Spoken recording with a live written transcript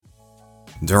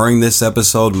During this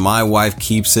episode, my wife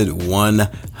keeps it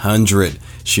 100.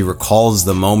 She recalls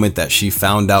the moment that she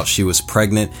found out she was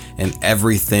pregnant and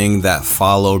everything that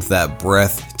followed that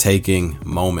breathtaking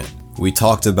moment. We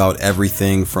talked about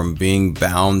everything from being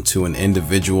bound to an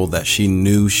individual that she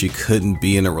knew she couldn't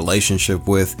be in a relationship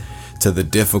with, to the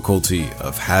difficulty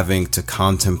of having to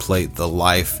contemplate the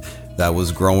life that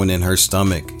was growing in her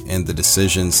stomach and the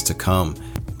decisions to come.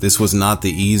 This was not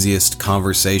the easiest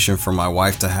conversation for my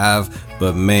wife to have,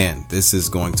 but man, this is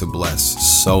going to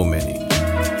bless so many.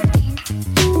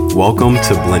 Welcome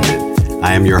to Blended.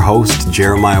 I am your host,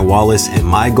 Jeremiah Wallace, and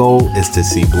my goal is to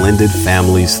see blended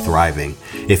families thriving.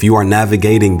 If you are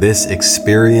navigating this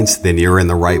experience, then you're in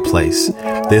the right place.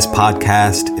 This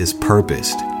podcast is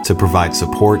purposed to provide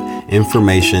support,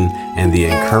 information, and the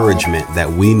encouragement that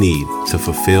we need to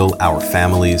fulfill our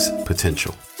family's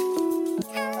potential.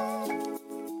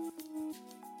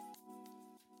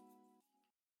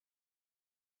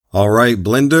 All right,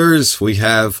 Blenders, we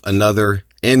have another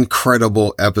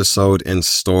incredible episode in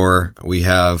store. We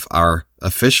have our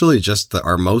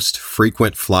our most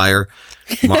frequent flyer,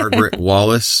 Margaret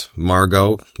Wallace,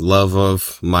 Margo, love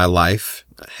of my life.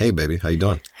 Hey, baby, how you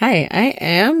doing? Hi, I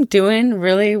am doing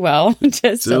really well.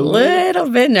 Just a little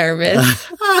bit nervous.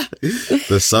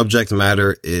 The subject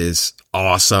matter is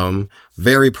awesome,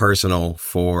 very personal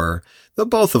for the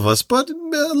both of us, but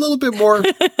a little bit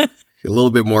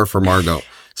more for Margo.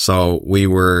 So we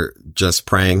were just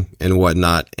praying and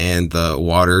whatnot, and the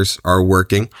waters are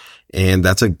working, and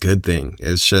that's a good thing.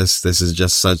 This is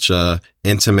just such a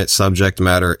intimate subject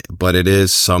matter, but it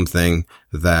is something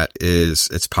that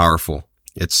it's powerful.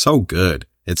 It's so good.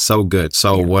 It's so good.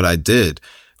 So what I did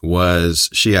was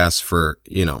she asked for,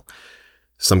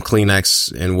 some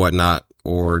Kleenex and whatnot,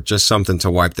 or just something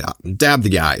to dab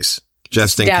the eyes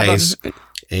just in case.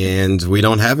 And we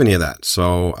don't have any of that.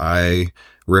 So I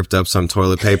ripped up some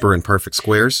toilet paper in perfect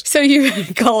squares. So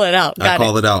you call it out. I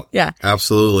called it out. Yeah.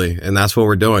 Absolutely. And that's what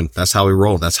we're doing. That's how we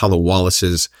roll. That's how the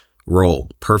Wallaces roll.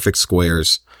 Perfect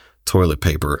squares, toilet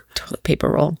paper. Toilet paper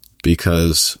roll.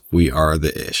 Because we are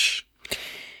the ish.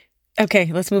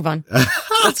 Okay, let's move on.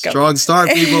 Let's go. Strong start,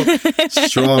 people.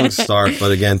 Strong start.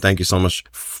 But again, thank you so much,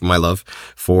 my love,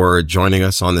 for joining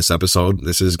us on this episode.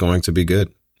 This is going to be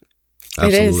good.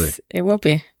 Absolutely. It is. It will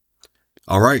be.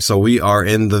 All right. So we are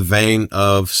in the vein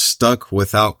of stuck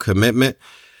without commitment.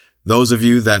 Those of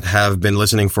you that have been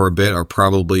listening for a bit are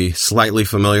probably slightly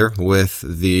familiar with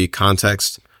the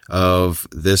context of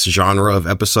this genre of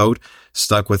episode.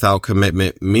 Stuck without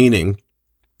commitment, meaning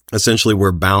essentially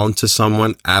we're bound to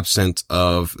someone absent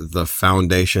of the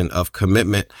foundation of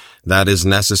commitment that is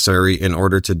necessary in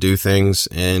order to do things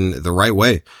in the right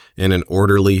way, in an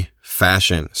orderly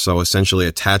fashion. So essentially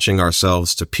attaching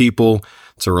ourselves to people,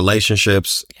 to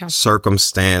relationships,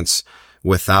 circumstance,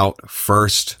 without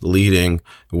first leading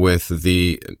with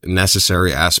the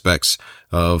necessary aspects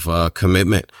of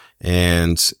commitment.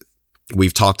 And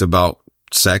we've talked about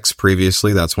sex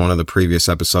previously. That's one of the previous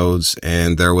episodes.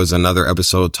 And there was another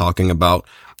episode talking about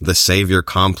the savior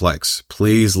complex.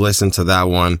 Please listen to that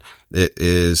one. It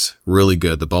is really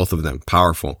good. The both of them,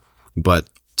 powerful. But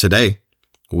today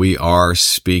we are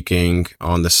speaking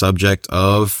on the subject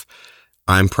of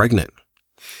I'm pregnant.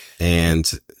 And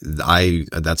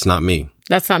that's not me.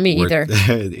 That's not me either.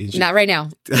 Not right now.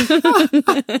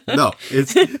 No,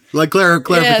 it's like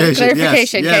clarification. Yeah,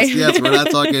 clarification. Yes. We're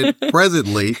not talking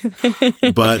presently,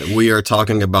 but we are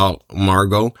talking about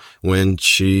Margo when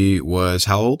she was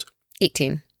how old?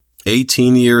 18.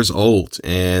 18 years old.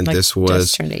 And this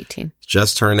was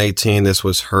just turned 18. This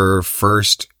was her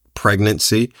first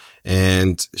pregnancy.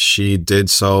 And she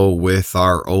did so with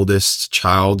our oldest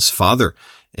child's father.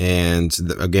 And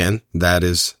again, that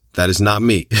is not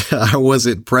me. I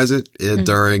wasn't present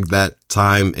during that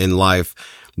time in life,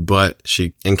 but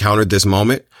she encountered this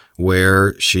moment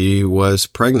where she was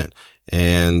pregnant.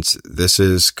 And this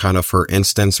is kind of her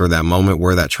instance, or that moment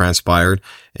where that transpired.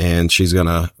 And she's going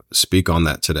to speak on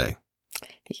that today.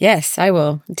 Yes, I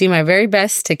will do my very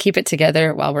best to keep it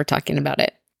together while we're talking about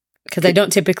it, because I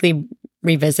don't typically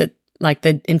revisit like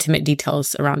the intimate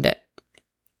details around it.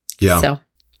 Yeah. So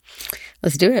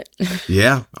let's do it.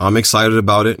 Yeah, I'm excited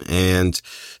about it. And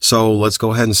so let's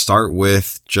go ahead and start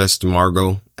with just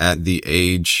Margo at the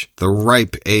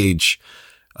ripe age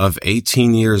of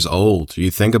 18 years old. You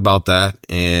think about that.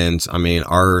 And I mean,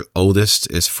 our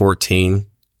oldest is 14.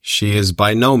 She is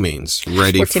by no means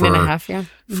ready for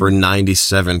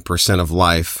 97% of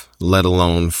life, let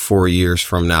alone 4 years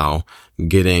from now,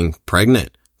 getting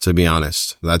pregnant, to be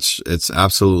honest. It's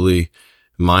absolutely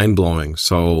mind blowing.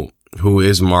 So who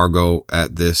is Margo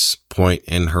at this point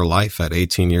in her life at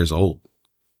 18 years old?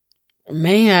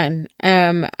 Man,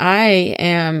 I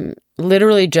am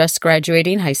literally just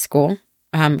graduating high school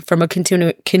from a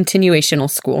continuational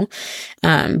school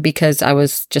because I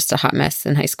was just a hot mess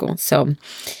in high school. So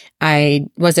I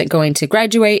wasn't going to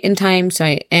graduate in time.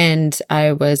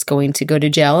 I was going to go to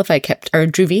jail or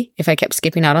juvie if I kept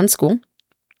skipping out on school.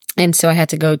 And so I had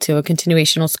to go to a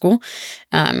continuational school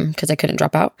because I couldn't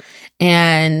drop out.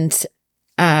 And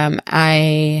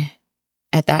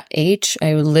at that age,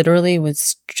 I literally I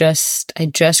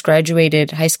just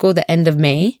graduated high school the end of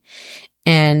May,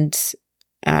 and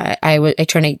I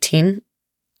turned 18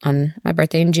 on my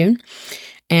birthday in June.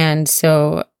 And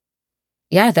so,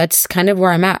 yeah, that's kind of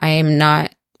where I'm at. I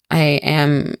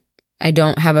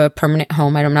don't have a permanent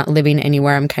home. I'm not living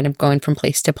anywhere. I'm kind of going from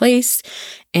place to place,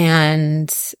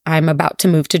 and I'm about to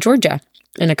move to Georgia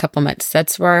in a couple months.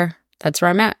 That's where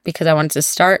I'm at because I wanted to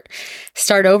start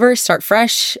over, start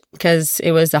fresh because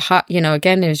it was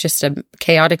again, it was just a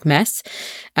chaotic mess.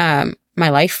 My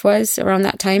life was around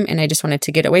that time and I just wanted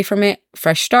to get away from it,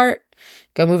 fresh start,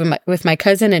 go move with my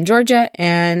cousin in Georgia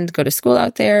and go to school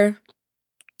out there,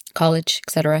 college,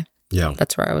 etc. Yeah.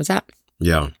 That's where I was at.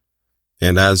 Yeah.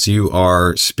 And as you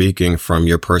are speaking from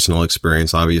your personal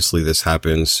experience, obviously this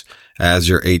happens as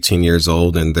you're 18 years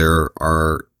old and there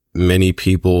are many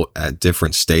people at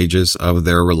different stages of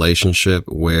their relationship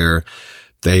where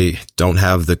they don't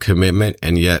have the commitment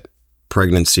and yet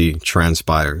pregnancy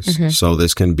transpires. Mm-hmm. So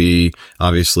this can be,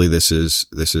 obviously this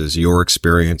is your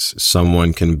experience.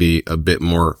 Someone can be a bit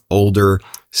more older,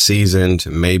 seasoned.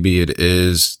 Maybe it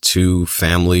is two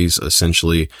families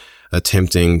essentially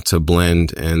attempting to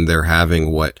blend and they're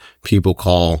having what people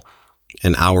call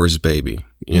an hours baby.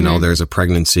 You know, there's a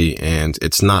pregnancy and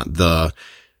it's not the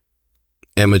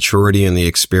immaturity and the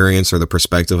experience or the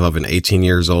perspective of an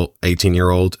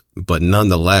 18-year-old, but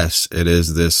nonetheless, it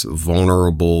is this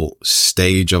vulnerable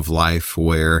stage of life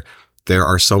where there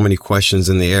are so many questions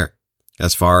in the air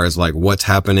as far as like what's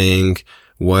happening,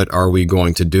 what are we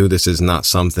going to do? This is not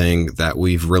something that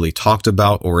we've really talked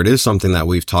about, or it is something that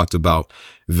we've talked about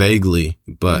vaguely,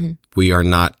 but we are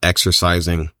not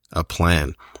exercising a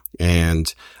plan.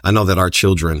 And I know that our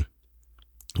children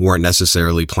weren't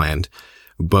necessarily planned,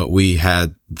 but we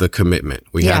had the commitment.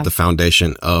 We had the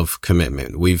foundation of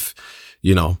commitment.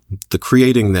 The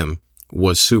creating them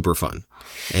was super fun.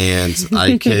 And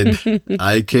I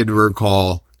could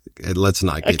recall, let's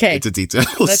not get into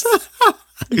details,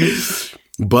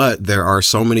 but there are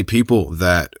so many people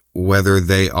that whether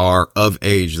they are of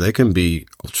age, they can be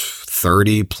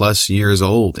 30 plus years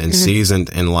old and seasoned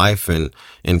in life and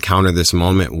encounter this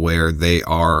moment where they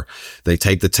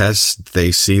take the test,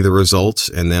 they see the results,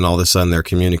 and then all of a sudden they're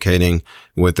communicating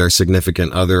with their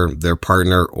significant other, their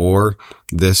partner, or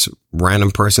this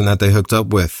random person that they hooked up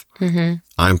with.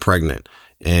 I'm pregnant.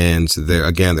 And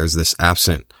there's this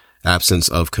absence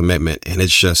of commitment. And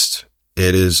it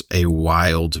is a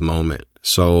wild moment.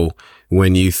 So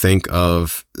when you think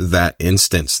of that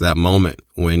instance, that moment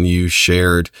when you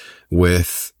shared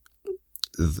with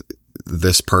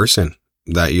this person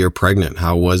that you're pregnant,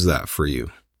 how was that for you?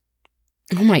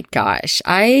 Oh my gosh.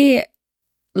 I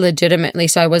legitimately,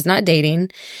 so I was not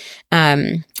dating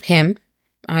him.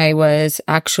 I was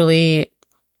actually,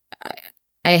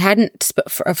 I hadn't,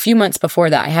 for a few months before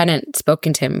that, I hadn't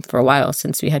spoken to him for a while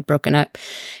since we had broken up.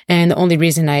 And the only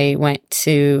reason I went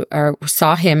to, or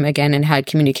saw him again and had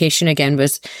communication again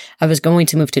was I was going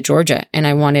to move to Georgia and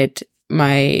I wanted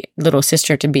my little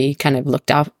sister to be kind of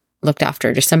looked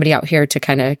after, just somebody out here to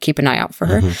kind of keep an eye out for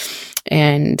her.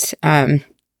 And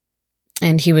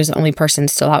he was the only person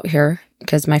still out here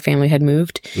because my family had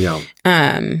moved. Yeah.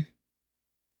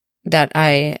 That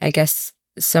I guess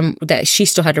that she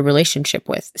still had a relationship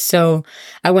with. So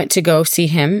I went to go see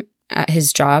him at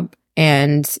his job.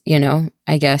 And,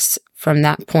 I guess from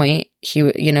that point, he,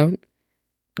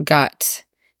 got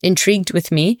intrigued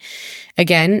with me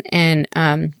again. And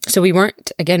so we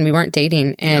weren't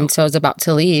dating. And so I was about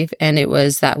to leave. And it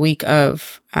was that week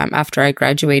of after I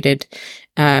graduated,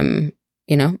 I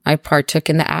partook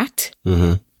in the act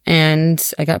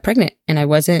and I got pregnant and I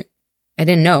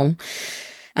didn't know.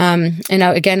 And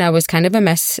I was kind of a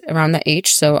mess around that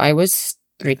age. So I was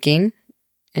drinking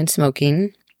and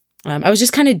smoking. I was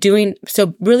just kind of I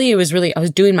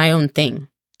was doing my own thing.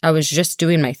 I was just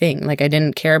doing my thing. Like I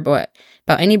didn't care about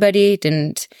anybody,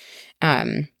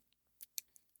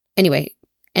 anyway.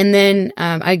 And then,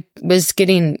 I was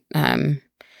getting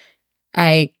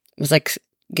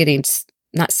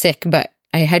not sick, but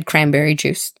I had cranberry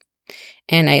juice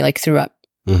and I threw up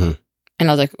and I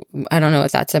was like, I don't know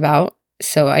what that's about.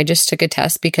 So I just took a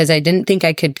test because I didn't think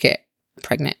I could get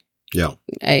pregnant. Yeah.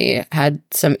 I had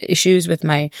some issues with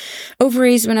my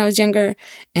ovaries when I was younger,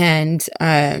 and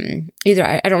either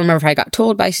I don't remember if I got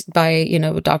told by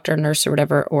a doctor, nurse, or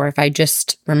whatever, or if I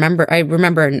just remember. I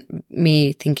remember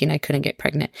me thinking I couldn't get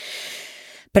pregnant,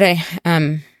 but I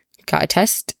got a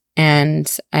test, and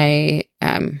I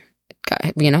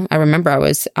I remember I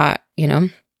was at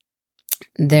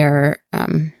their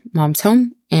mom's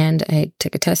home, and I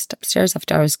took a test upstairs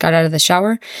after I got out of the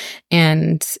shower,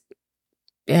 and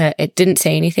it didn't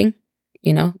say anything,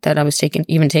 that I was taking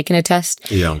a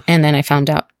test. Yeah. And then I found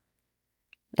out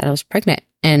that I was pregnant,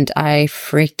 and I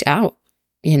freaked out.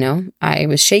 I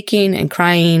was shaking and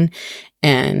crying,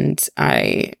 and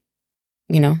I,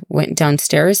 went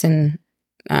downstairs and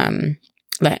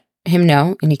let him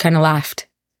know, and he kind of laughed.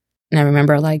 And I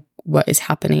remember, like, what is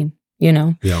happening,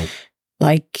 Yeah.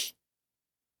 like,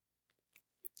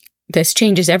 this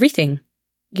changes everything,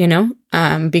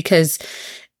 because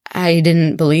I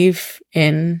didn't believe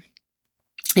in,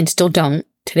 and still don't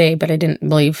today, but I didn't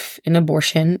believe in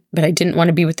abortion, but I didn't want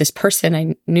to be with this person.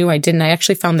 I knew I didn't. I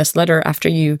actually found this letter after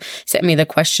you sent me the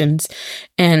questions,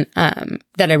 and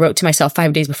that I wrote to myself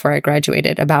 5 days before I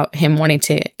graduated about him wanting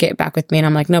to get back with me. And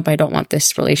I'm like, nope, I don't want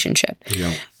this relationship.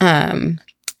 Yeah.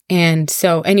 And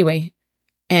so anyway,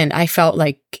 and I felt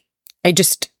like I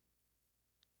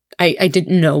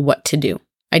didn't know what to do.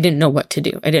 I didn't know what to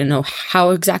do. I didn't know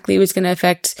how exactly it was going to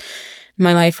affect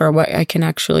my life or what I can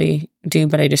actually do,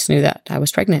 but I just knew that I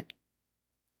was pregnant.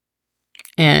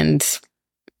 And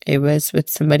it was with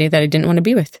somebody that I didn't want to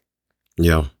be with.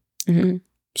 Yeah. Mm-hmm.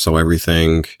 So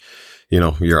everything,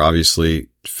 you're obviously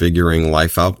figuring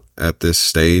life out at this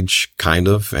stage, kind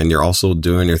of, and you're also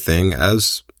doing your thing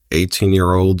as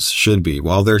 18-year-olds should be.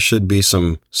 While there should be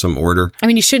some order. I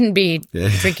mean, you shouldn't be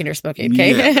drinking or smoking,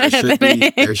 okay? Yeah,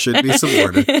 there should be some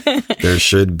order. There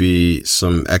should be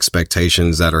some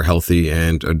expectations that are healthy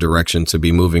and a direction to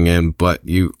be moving in, but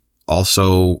you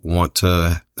also want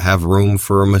to have room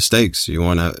for mistakes. You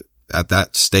want to, at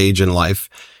that stage in life,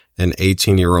 an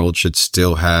 18-year-old should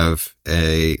still have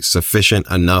a sufficient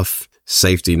enough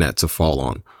safety net to fall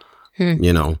on,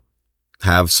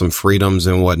 have some freedoms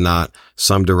and whatnot,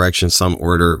 some direction, some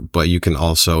order, but you can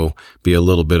also be a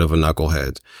little bit of a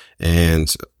knucklehead.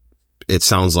 And it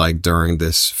sounds like during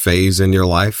this phase in your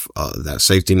life, that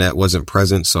safety net wasn't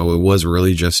present. So it was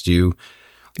really just you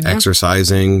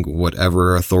exercising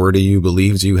whatever authority you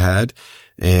believed you had.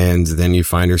 And then you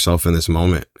find yourself in this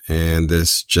moment and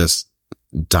this just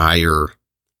dire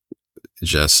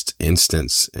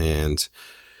instance. And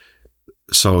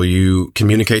so you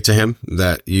communicate to him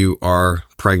that you are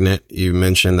pregnant. You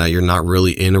mentioned that you're not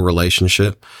really in a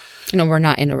relationship. No, we're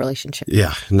not in a relationship.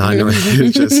 Yeah, not in a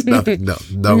relationship. Just nothing,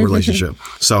 no relationship.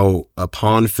 So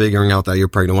upon figuring out that you're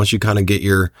pregnant, once you kind of get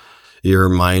your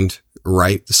mind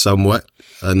right somewhat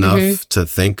enough to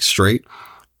think straight,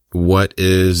 what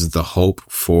is the hope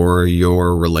for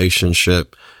your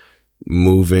relationship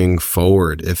moving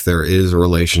forward, if there is a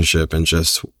relationship, and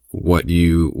just what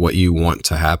you want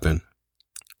to happen?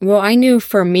 Well, I knew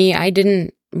for me, I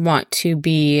didn't want to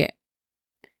be,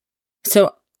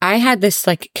 so I had this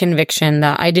like conviction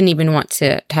that I didn't even want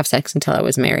to have sex until I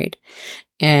was married.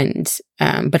 And,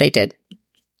 but I did.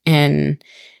 And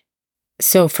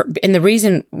so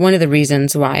one of the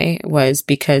reasons why was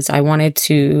because I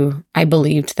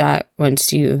believed that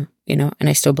once you, and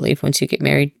I still believe once you get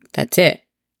married, that's it.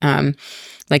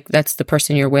 Like that's the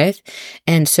person you're with.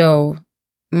 And so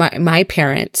my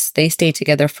parents, they stayed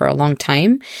together for a long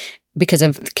time because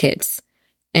of the kids.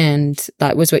 And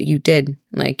that was what you did.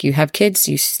 Like you have kids,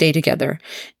 you stay together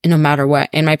no matter what.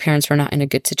 And my parents were not in a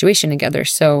good situation together.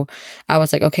 So I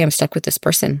was like, okay, I'm stuck with this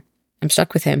person. I'm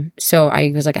stuck with him. So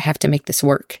I was like, I have to make this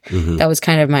work. Mm-hmm. That was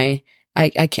kind of my,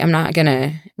 I'm not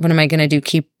gonna, what am I gonna do?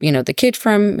 Keep, the kid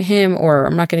from him, or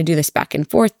I'm not gonna do this back and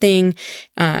forth thing.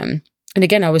 And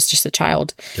again, I was just a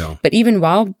child. Yeah. But even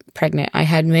while pregnant, I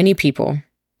had many people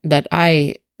that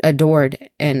I adored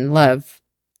and love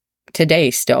today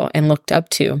still and looked up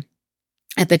to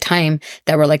at the time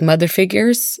that were like mother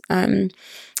figures,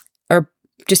 or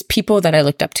just people that I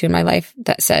looked up to in my life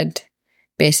that said,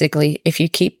 basically, if you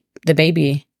keep the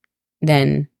baby,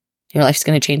 then your life's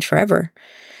going to change forever.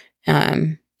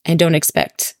 And don't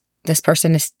expect this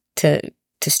person to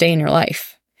stay in your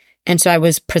life. And so I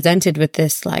was presented with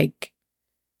this, like,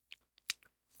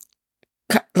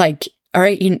 all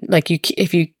right,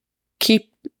 if you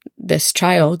keep this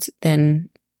child, then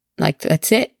like,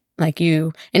 that's it. Like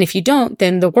and if you don't,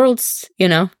 then the world's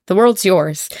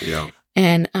yours. Yeah.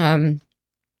 And I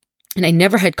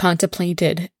never had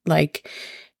contemplated like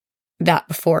that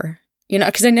before,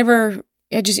 because I never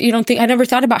I never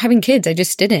thought about having kids. I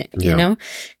just didn't, you know?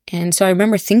 And so I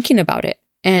remember thinking about it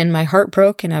and my heart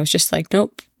broke and I was just like,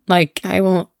 nope, like I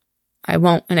won't.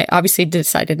 And I obviously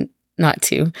decided not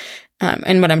to.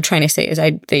 And what I'm trying to say is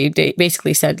they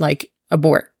basically said like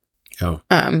abort,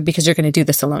 because you're going to do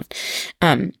this alone.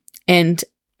 And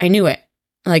I knew it.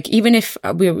 Like, even if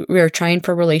we were trying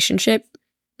for a relationship,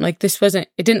 like it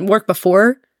didn't work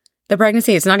before the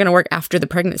pregnancy. It's not going to work after the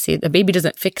pregnancy. The baby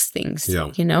doesn't fix things,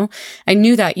 you know? I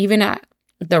knew that even at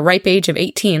the ripe age of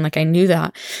 18, like I knew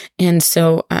that. And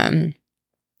so, sorry,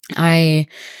 I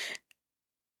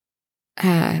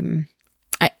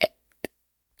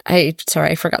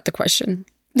forgot the question.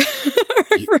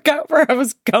 I forgot where I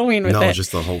was going with it. No,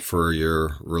 just the hope for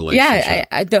your relationship.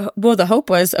 Yeah, the hope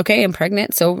was, okay, I'm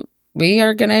pregnant, so we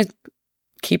are going to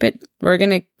keep it. We're going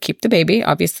to keep the baby,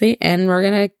 obviously, and we're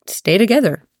going to stay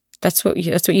together. That's what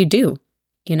you do,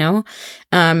 you know?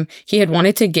 He had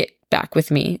wanted to get back with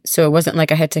me, so it wasn't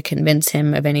like I had to convince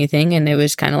him of anything, and it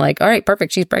was kind of like, all right,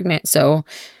 perfect, she's pregnant, so,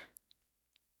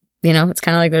 you know, it's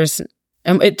kind of like there's...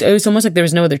 it was almost like there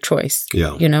was no other choice,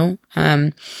 you know?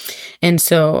 And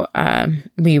so,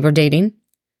 we were dating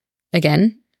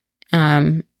again.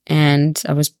 And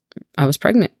I was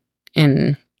pregnant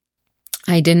and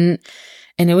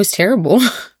and it was terrible.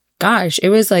 Gosh, it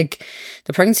was like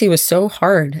the pregnancy was so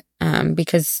hard,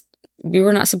 because we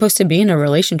were not supposed to be in a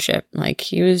relationship. Like,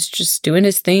 he was just doing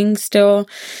his thing still,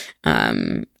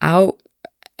 out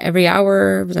every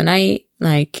hour of the night.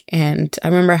 Like, and I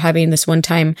remember having this one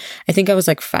time, I think I was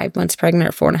like 5 months pregnant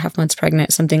or 4.5 months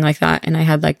pregnant, something like that. And I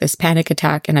had like this panic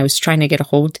attack and I was trying to get a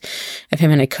hold of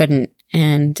him and I couldn't.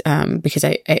 And, because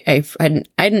I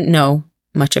didn't know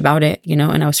much about it, you know,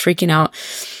 and I was freaking out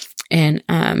and,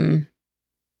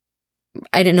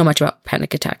 I didn't know much about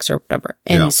panic attacks or whatever.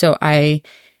 And so I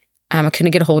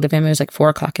couldn't get a hold of him. It was like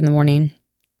 4:00 in the morning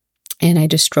and I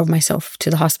just drove myself to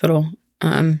the hospital.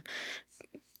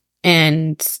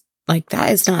 And like,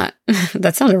 that's not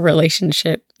a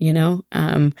relationship, you know?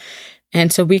 And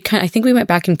so I think we went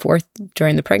back and forth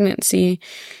during the pregnancy.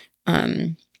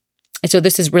 And so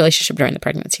this is relationship during the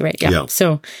pregnancy, right? Yeah.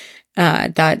 So,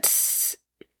 that's,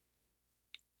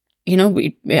 you know,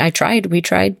 we tried,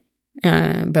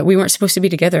 but we weren't supposed to be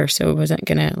together. So it wasn't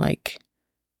gonna like,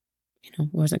 you know,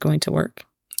 it wasn't going to work.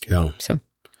 Yeah.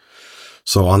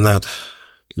 So on that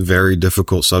very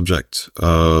difficult subject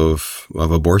of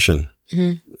abortion,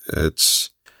 it's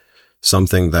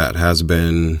something that has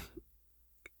been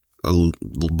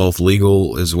both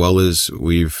legal as well as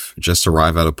we've just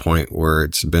arrived at a point where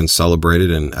it's been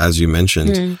celebrated. And as you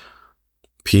mentioned,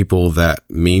 people that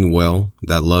mean well,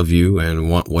 that love you and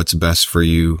want what's best for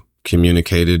you,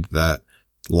 communicated that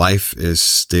life is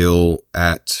still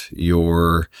at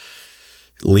your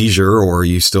leisure or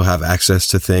you still have access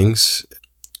to things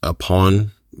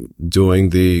upon going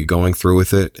through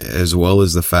with it, as well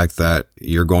as the fact that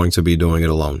you're going to be doing it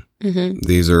alone.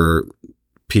 These are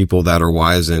people that are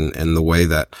wise in the way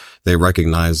that they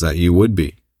recognize that you would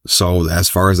be. So as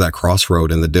far as that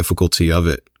crossroad and the difficulty of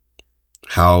it,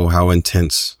 how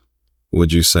intense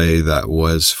would you say that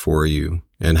was for you?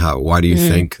 And why do you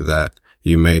think that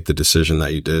you made the decision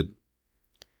that you did?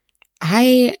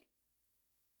 It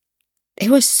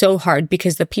was so hard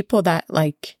because the people that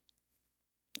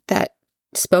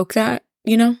spoke that,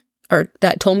 you know, or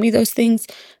that told me those things,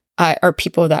 are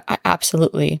people that I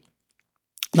absolutely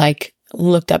like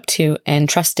looked up to and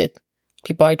trusted,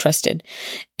 people I trusted.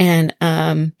 And,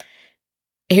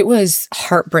 it was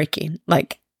heartbreaking.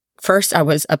 Like, first I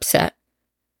was upset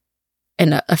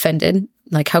and offended.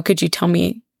 Like, how could you tell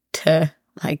me to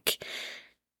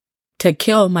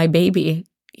kill my baby?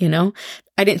 You know,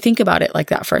 I didn't think about it like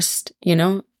that first, you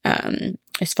know,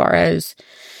 as far as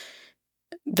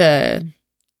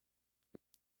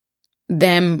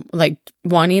them like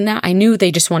wanting that. I knew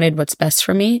they just wanted what's best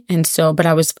for me. And so, but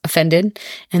I was offended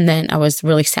and then I was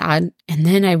really sad. And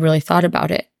then I really thought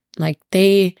about it. Like,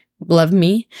 they love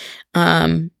me.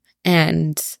 And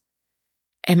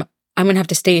I'm going to have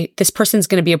to stay. This person's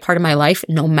going to be a part of my life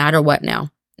no matter what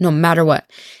now, no matter what.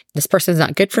 This person's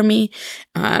not good for me.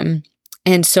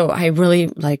 And so I really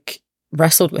like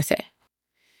wrestled with it.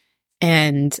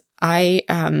 And I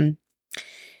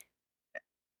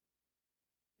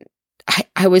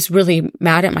was really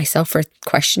mad at myself for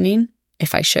questioning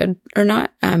if I should or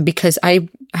not, because I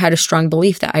had a strong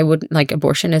belief that I would like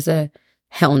abortion as a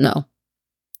hell no,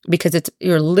 because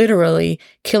you're literally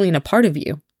killing a part of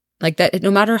you like that. No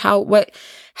matter how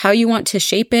you want to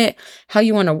shape it, how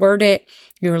you want to word it,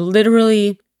 you're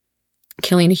literally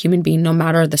killing a human being no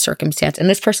matter the circumstance. And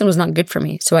this person was not good for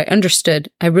me. So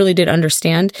I really did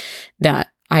understand that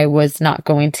I was not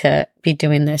going to be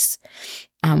doing this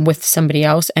with somebody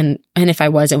else. And if I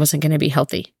was, it wasn't going to be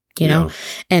healthy, you know?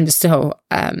 And so,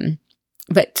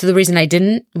 but the reason I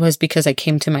didn't was because I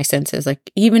came to my senses. Like,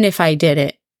 even if I did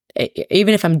it,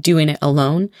 even if I'm doing it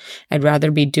alone, I'd rather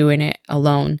be doing it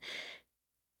alone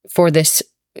for this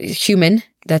human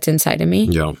that's inside of me,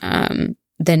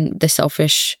 than the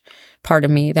selfish part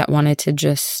of me that wanted to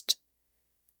just,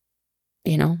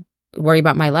 you know, worry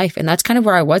about my life. And that's kind of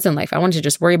where I was in life. I wanted to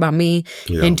just worry about me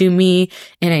and do me.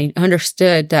 And I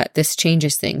understood that this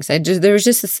changes things. There's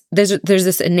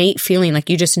this innate feeling, like,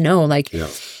 you just know, like,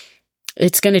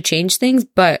 it's going to change things.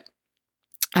 But,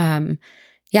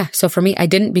 so for me, I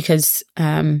didn't, because,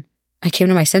 I came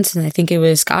to my senses, and I think it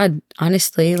was God,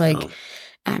 honestly. Like,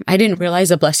 I didn't realize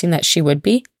the blessing that she would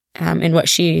be, and what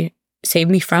she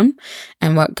saved me from,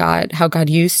 and how God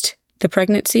used the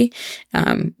pregnancy.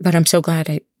 But I'm so glad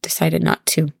I decided not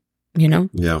to, you know?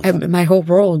 My whole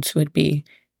world would be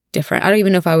different. I don't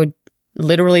even know if I would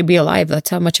literally be alive.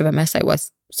 That's how much of a mess I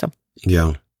was. So.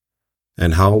 Yeah.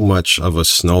 And how much of a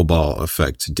snowball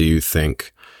effect do you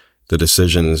think the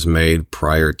decisions made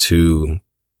prior to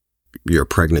your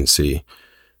pregnancy,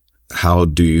 how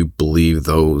do you believe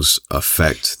those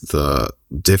affect the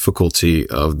difficulty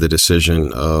of the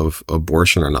decision of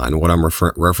abortion or not? And what I'm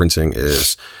referencing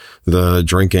is the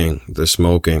drinking, the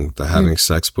smoking, the having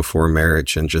sex before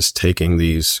marriage, and just taking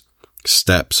these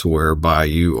steps whereby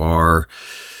you are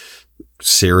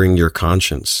searing your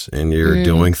conscience and you're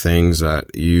doing things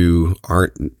that you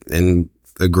aren't in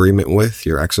agreement with.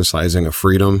 You're exercising a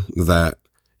freedom that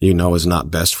you know is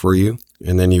not best for you.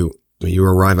 And then you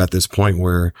arrive at this point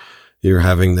where you're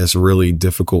having this really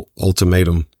difficult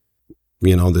ultimatum,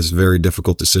 you know, this very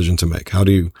difficult decision to make.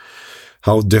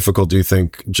 How difficult do you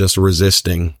think just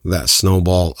resisting that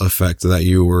snowball effect that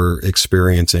you were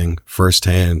experiencing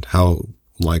firsthand, how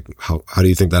do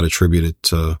you think that attributed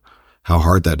to how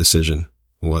hard that decision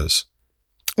was?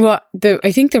 Well,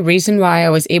 I think the reason why I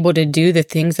was able to do the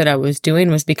things that I was doing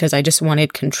was because I just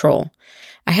wanted control.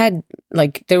 I had,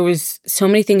 like, there was so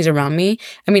many things around me.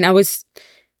 I mean, I was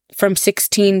from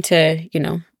 16 to, you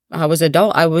know, I was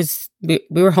adult. We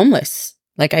were homeless.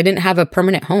 Like, I didn't have a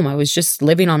permanent home. I was just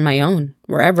living on my own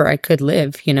wherever I could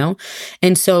live, you know?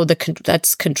 And so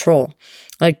that's control,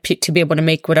 like, to be able to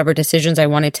make whatever decisions I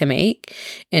wanted to make.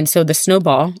 And so the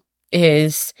snowball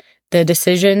is the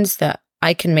decisions that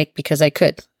I can make because I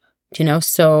could, you know?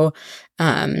 So,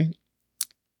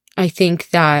 I think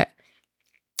that,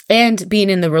 and being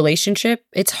in the relationship,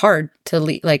 it's hard to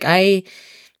leave. Like, I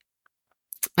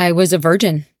was a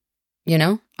virgin, you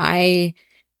know? I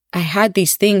had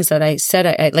these things that I said,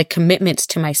 I like commitments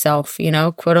to myself, you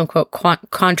know, quote unquote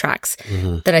contracts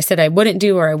that I said I wouldn't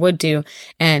do or I would do,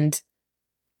 and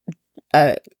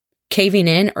caving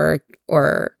in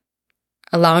or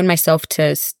allowing myself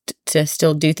to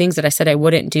still do things that I said I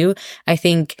wouldn't do. I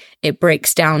think it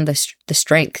breaks down the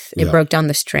strength. It broke down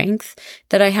the strength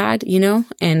that I had, you know,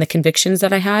 and the convictions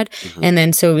that I had. And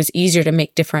then so it was easier to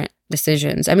make different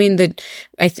decisions. I mean,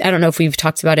 I don't know if we've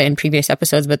talked about it in previous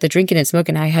episodes, but the drinking and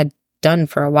smoking I had done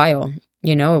for a while.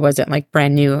 You know, it wasn't like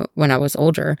brand new when I was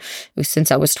older. It was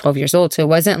since I was 12 years old. So it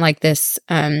wasn't like this,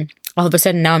 all of a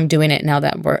sudden now I'm doing it now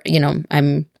that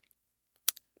I'm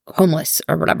homeless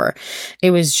or whatever.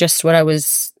 It was just what I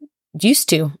was used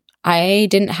to. I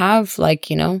didn't have I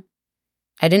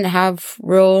didn't have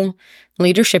real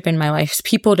leadership in my life,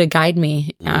 people to guide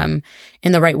me in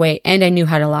the right way. And I knew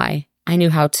how to lie. I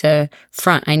knew how to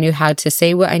front. I knew how to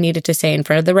say what I needed to say in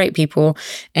front of the right people.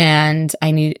 And I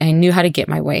knew how to get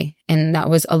my way. And that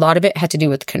was, a lot of it had to do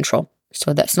with control.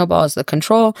 So that snowball is the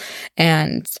control.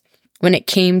 And when it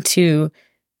came to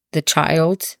the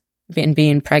child and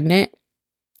being pregnant,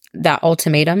 that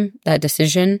ultimatum, that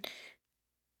decision,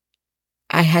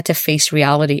 I had to face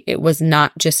reality. It was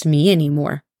not just me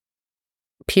anymore.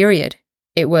 Period.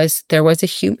 There was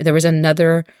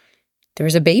a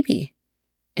baby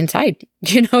inside,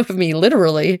 you know, of me,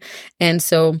 literally. And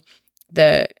so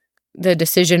the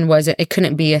decision was, it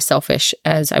couldn't be as selfish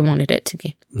as I wanted it to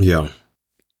be. Yeah.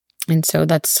 And so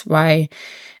that's why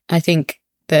I think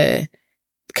the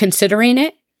considering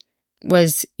it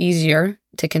was easier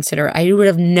to consider. I would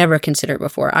have never considered it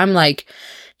before. I'm like,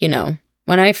 you know,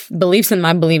 when I believe something,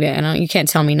 I believe it, and you can't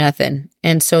tell me nothing.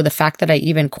 And so the fact that I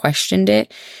even questioned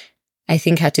it, I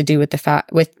think had to do with the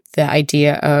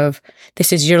idea of,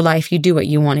 this is your life. You do what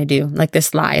you want to do. Like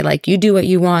this lie, like you do what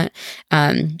you want.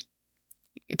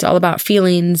 It's all about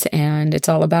feelings, and it's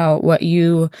all about what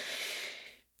you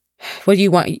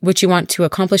want to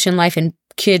accomplish in life. And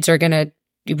kids are going to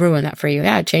ruin that for you.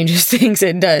 Yeah, it changes things.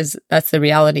 It does. That's the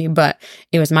reality. But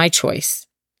it was my choice.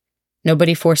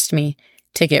 Nobody forced me.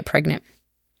 to get pregnant.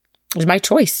 It was my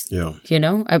choice. Yeah. You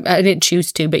know, I didn't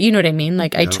choose to, but you know what I mean?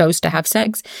 Like I chose to have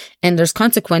sex, and there's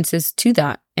consequences to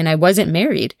that. And I wasn't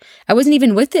married. I wasn't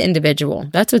even with the individual.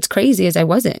 That's what's crazy is I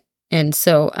wasn't. And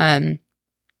so,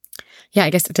 yeah, I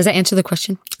guess, does that answer the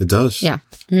question? It does. Yeah.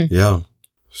 Mm-hmm. Yeah.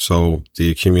 So the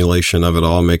accumulation of it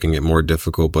all making it more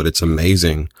difficult, but it's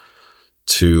amazing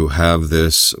to have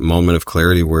this moment of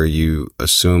clarity where you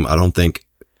assume, I don't think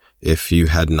if you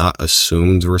had not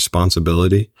assumed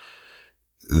responsibility,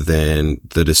 then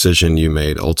the decision you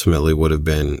made ultimately would have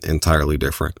been entirely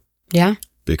different. Yeah.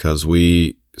 Because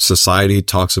society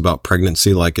talks about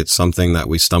pregnancy like it's something that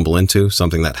we stumble into,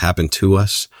 something that happened to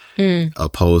us,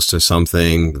 opposed to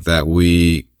something that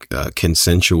we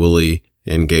consensually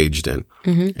engaged in.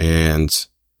 Mm-hmm. And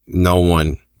no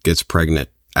one gets pregnant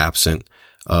absent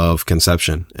of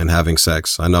conception and having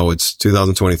sex. I know it's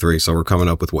 2023, so we're coming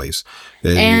up with ways.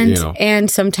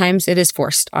 And sometimes it is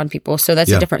forced on people. So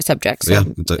that's a different subject. So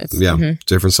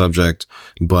different subject.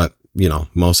 But,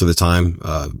 most of the time,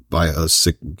 by a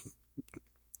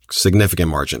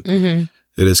significant margin,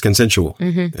 it is consensual.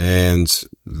 And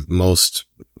most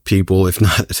people, if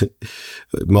not,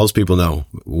 most people know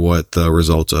what the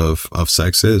result of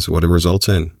sex is, what it results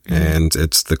in. And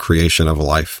it's the creation of a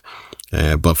life.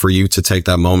 But for you to take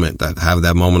that moment, have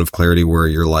that moment of clarity where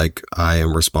you're like, I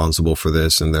am responsible for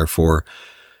this, and therefore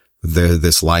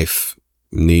this life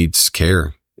needs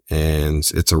care, and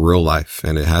it's a real life,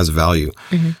 and it has value.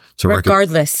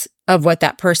 Regardless of what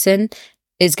that person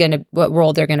is what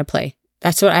role they're gonna play.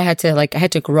 That's what I had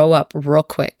to grow up real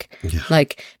quick. Yeah.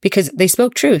 Because they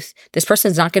spoke truth. This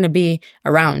person's not gonna be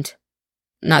around,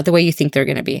 not the way you think they're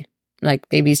gonna be. Like,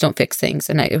 babies don't fix things.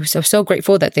 And I was so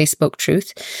grateful that they spoke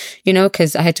truth,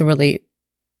 because I had to really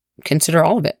consider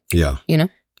all of it. Yeah. Yeah.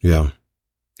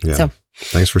 Yeah. So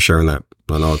thanks for sharing that.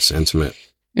 I know it's intimate.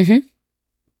 Mm-hmm.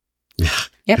 Yeah.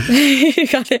 Yep.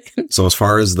 Got it. So as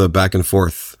far as the back and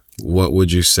forth, what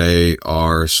would you say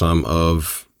are some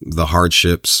of the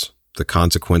hardships, the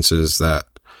consequences that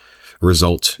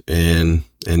result in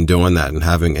doing that and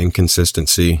having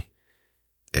inconsistency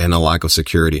and a lack of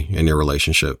security in your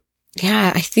relationship?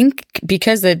 Yeah, I think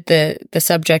because the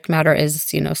subject matter is,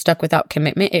 stuck without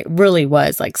commitment, it really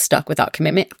was like stuck without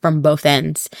commitment from both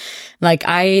ends.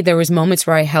 There was moments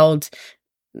where I held,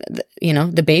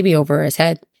 the baby over his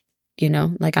head, we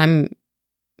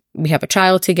have a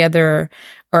child together,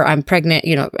 or I'm pregnant,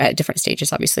 at different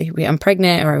stages, obviously. I'm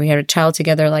pregnant, or we had a child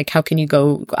together. Like, how can you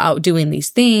go out doing these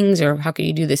things? Or how can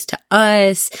you do this to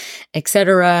us,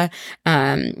 etc.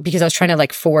 Because I was trying to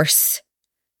force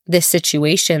this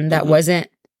situation that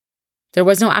there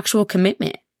was no actual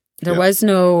commitment. There was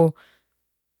no,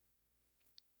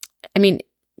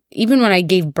 even when I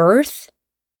gave birth,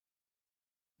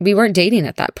 we weren't dating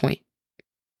at that point.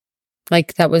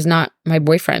 That was not my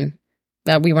boyfriend,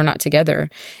 that we were not together.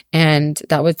 And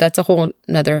that's a whole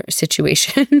nother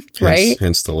situation, right?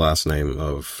 Hence the last name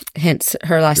of. Hence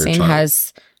her last name child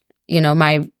has,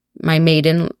 my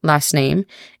maiden last name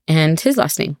and his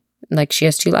last name. She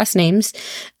has two last names.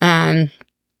 And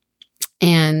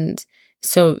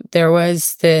so there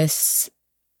was this,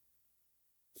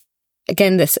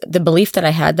 again, the belief that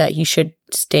I had that you should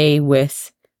stay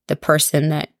with the person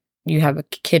that you have a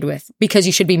kid with, because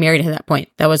you should be married at that point.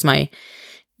 That was my,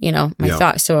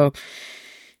 thought. So,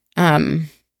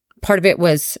 part of it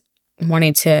was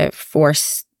wanting to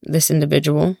force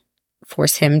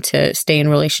him to stay in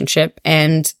relationship,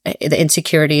 and the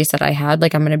insecurities that I had, I'm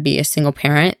going to be a single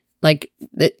parent.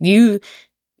 You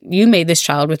made this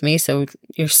child with me, so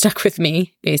you're stuck with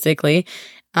me, basically.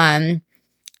 And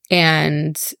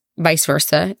vice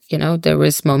versa. There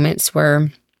was moments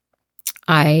where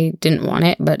I didn't want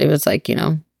it, but it was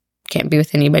can't be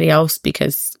with anybody else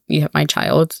because you have my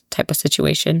child type of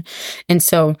situation. And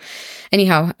so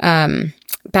anyhow,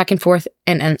 back and forth,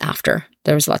 and after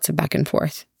there was lots of back and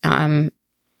forth. And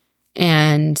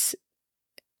I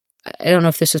don't know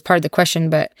if this was part of the question,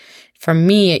 but for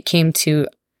me, it came to,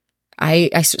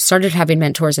 I started having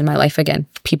mentors in my life again,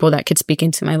 people that could speak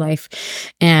into my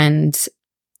life. And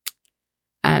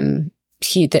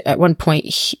at one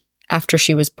point, after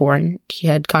she was born, he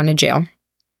had gone to jail.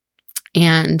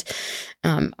 And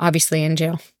obviously in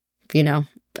jail,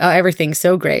 everything's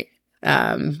so great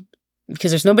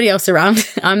because there's nobody else around.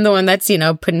 I'm the one that's,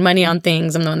 putting money on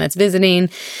things. I'm the one that's visiting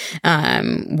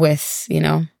with,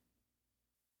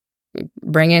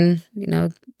 bringing,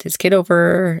 his kid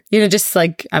over, just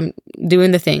I'm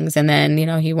doing the things. And then,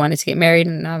 he wanted to get married,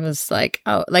 and I was like,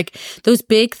 oh, those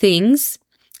big things.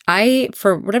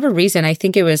 For whatever reason, I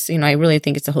think it was, I really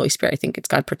think it's the Holy Spirit. I think it's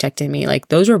God protecting me.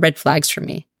 Those were red flags for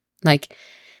me.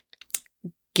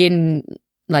 Getting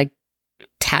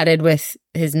tatted with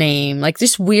his name, like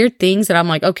just weird things that I'm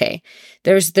like, okay,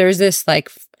 there's this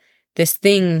like this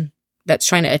thing that's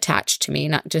trying to attach to me,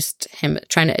 not just him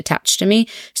trying to attach to me.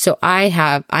 So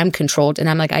I'm controlled, and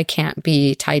I'm like, I can't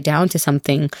be tied down to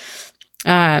something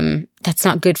that's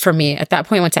not good for me. At that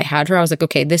point, once I had her, I was like,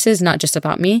 okay, this is not just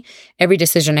about me. Every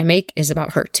decision I make is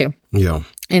about her too. Yeah.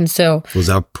 And so, was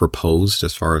that proposed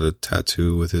as far as a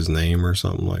tattoo with his name or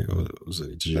something? Like, was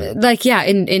it, like, yeah,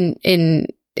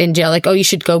 in jail, like, oh, you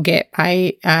should go get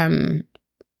my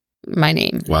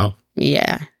name. Wow.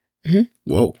 Yeah. Mm-hmm.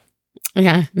 Whoa.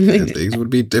 Yeah. And things would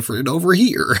be different over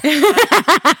here.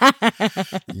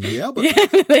 Yeah, but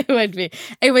it would be.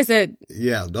 It was a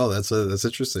that's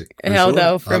interesting. Hell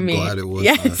no for me. Glad it was.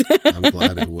 Yes. I'm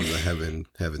glad it was a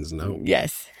heaven's no.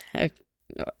 Yes.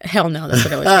 Hell no. That's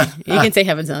what I was saying. You can say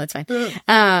heavens no. That's fine.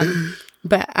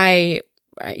 But I,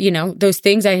 those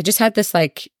things. I just had this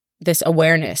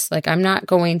awareness. Like, I'm not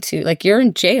going to, like, you're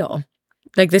in jail.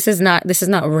 Like, this is not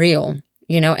real.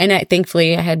 And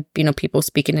thankfully I had, people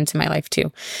speaking into my life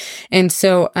too. And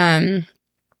so, and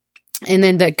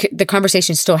then the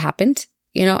conversation still happened,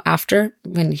 after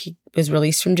when he was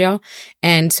released from jail.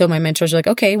 And so my mentors were like,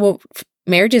 okay, well,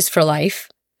 marriage is for life.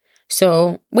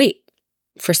 So wait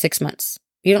for 6 months.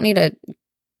 You don't need to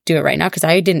do it right now. Cause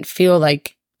I didn't feel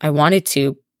like I wanted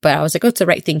to, but I was like, oh, it's the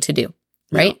right thing to do.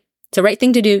 Right. Yeah. It's the right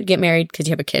thing to do, get married because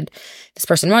you have a kid. This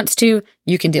person wants to,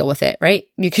 you can deal with it, right?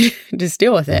 You can just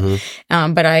deal with it.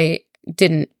 Mm-hmm. But I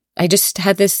didn't. I just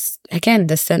had this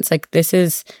sense like this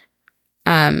is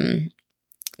not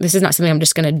something I'm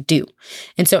just going to do.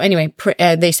 And so anyway,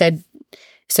 they said,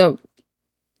 so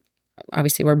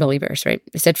obviously we're believers, right?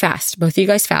 They said fast. Both of you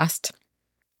guys fast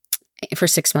for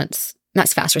 6 months. Not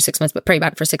fast for 6 months, but pray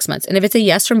about it for 6 months. And if it's a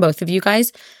yes from both of you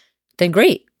guys, then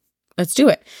great. Let's do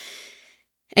it.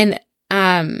 And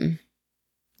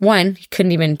one, he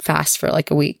couldn't even fast for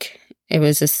like a week. It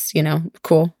was just,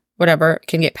 cool, whatever,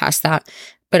 can get past that.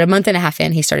 But a month and a half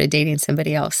in, he started dating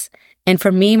somebody else. And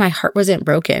for me, my heart wasn't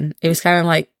broken. It was kind of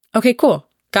like, okay, cool,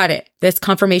 got it. That's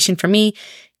confirmation for me.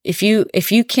 If you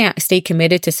can't stay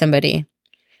committed to somebody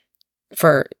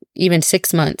for even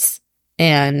 6 months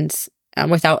and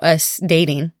without us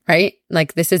dating, right?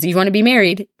 Like, this is, you want to be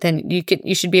married, then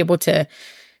you should be able to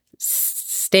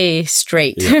stay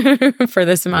straight for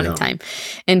this amount of time.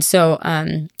 And so,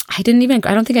 I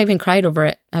don't think I even cried over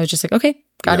it. I was just like, okay,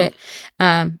 got it.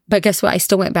 But guess what? I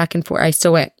still went back and forth. I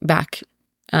still went back,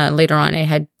 later on. I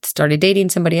had started dating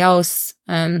somebody else.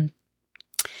 And,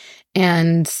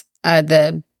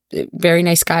 the very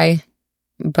nice guy,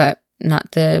 but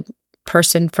not the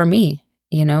person for me,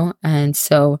 And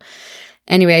so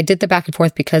anyway, I did the back and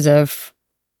forth because of,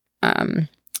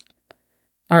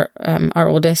 our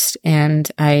oldest, and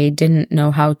I didn't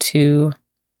know how to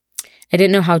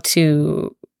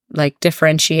like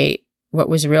differentiate what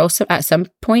was real at some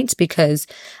points, because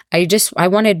I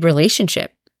wanted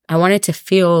relationship. I wanted to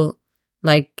feel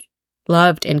like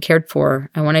loved and cared for.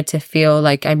 I wanted to feel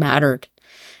like I mattered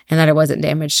and that I wasn't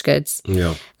damaged goods.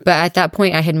 Yeah. But at that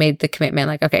point I had made the commitment,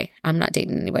 like, okay, I'm not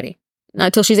dating anybody. Not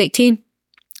until she's 18.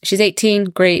 She's 18,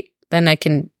 great. Then I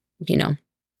can,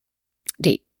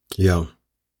 date. Yeah.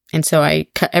 And so I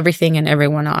cut everything and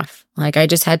everyone off. Like, I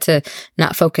just had to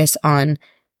not focus on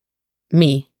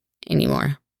me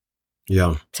anymore.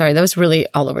 Yeah. Sorry, that was really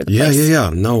all over the place. Yeah.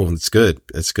 No, it's good.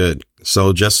 It's good.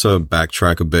 So just to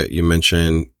backtrack a bit, you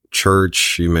mentioned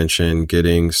church, you mentioned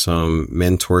getting some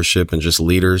mentorship and just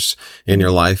leaders in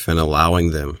your life and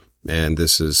allowing them. And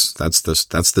that's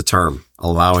the term,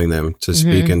 allowing them to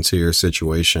speak into your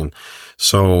situation.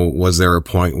 So was there a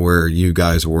point where you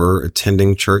guys were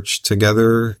attending church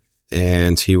together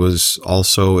and he was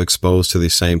also exposed to the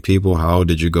same people? How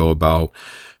did you go about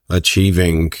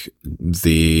achieving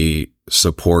the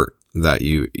support that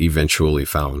you eventually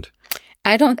found?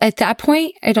 At that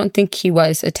point, I don't think he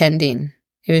was attending.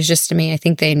 It was just me. I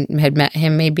think they had met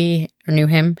him maybe or knew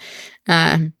him.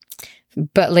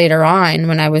 But later on,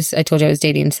 when I told you I was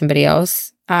dating somebody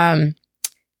else,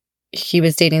 he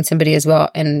was dating somebody as well.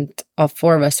 And all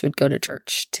four of us would go to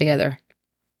church together,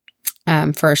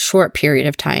 for a short period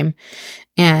of time.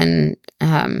 And,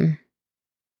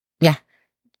 yeah.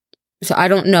 So I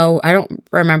don't know. I don't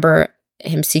remember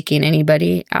him seeking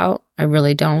anybody out. I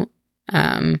really don't.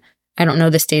 I don't know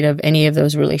the state of any of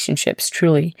those relationships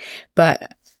truly,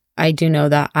 but I do know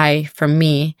that for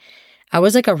me, I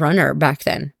was like a runner back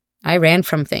then. I ran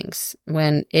from things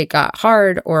when it got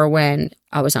hard or when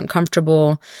I was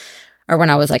uncomfortable or when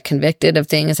I was like convicted of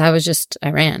things. I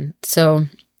ran. So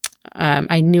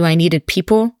I knew I needed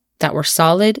people that were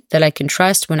solid, that I can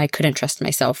trust when I couldn't trust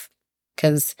myself,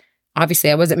 because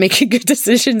obviously I wasn't making good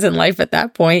decisions in life at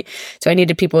that point. So I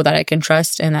needed people that I can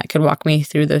trust and that could walk me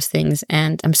through those things.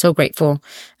 And I'm so grateful.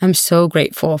 I'm so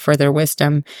grateful for their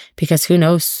wisdom, because who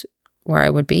knows where I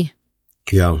would be.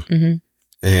 Yeah.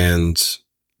 And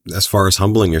as far as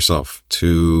humbling yourself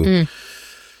to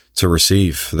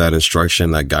receive that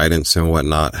instruction, that guidance and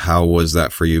whatnot, how was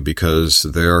that for you? Because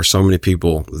there are so many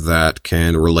people that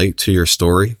can relate to your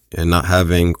story, and not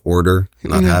having order,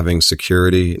 not having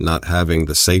security, not having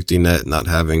the safety net, not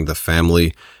having the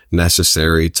family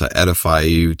necessary to edify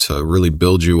you, to really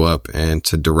build you up and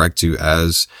to direct you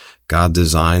as God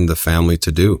designed the family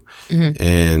to do.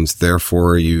 And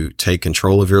therefore you take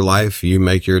control of your life. You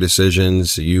make your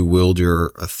decisions. You wield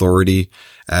your authority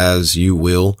as you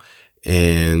will.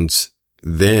 And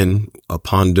then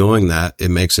upon doing that, it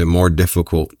makes it more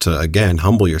difficult to, again,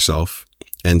 humble yourself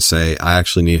and say, I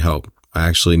actually need help. I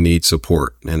actually need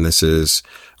support. And this is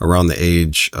around the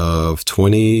age of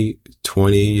 20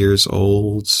 years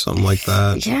old, something like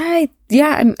that. Yeah.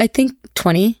 I think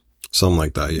 20. Something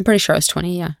like that. I'm pretty sure I was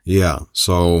 20. Yeah. Yeah.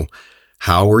 So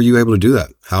how were you able to do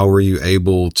that? How were you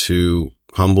able to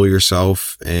humble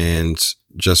yourself and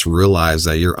just realize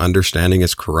that your understanding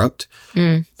is corrupt?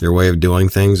 Your way of doing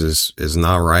things is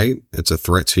not right. It's a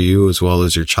threat to you as well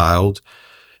as your child.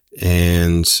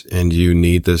 And you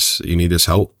need this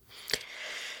help.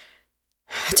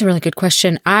 That's a really good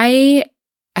question. I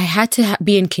had to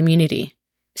be in community.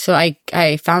 So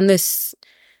I found this.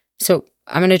 So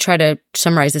I'm going to try to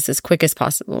summarize this as quick as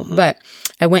possible. But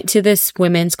I went to this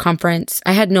women's conference.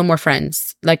 I had no more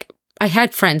friends. Like, I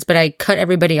had friends, but I cut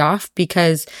everybody off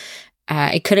because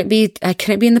I couldn't be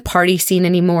in the party scene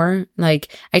anymore.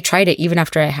 Like, I tried it even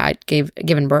after I had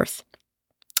given birth.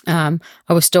 I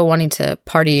was still wanting to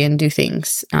party and do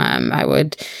things. I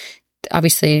would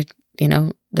obviously,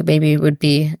 the baby would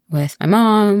be with my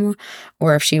mom,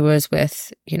 or if she was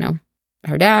with,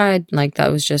 her dad, like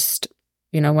that was just,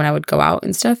 when I would go out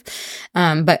and stuff.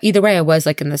 But either way, I was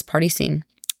like in this party scene.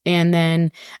 And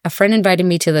then a friend invited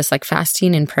me to this like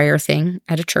fasting and prayer thing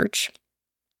at a church.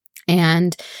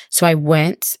 And so I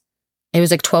went. It was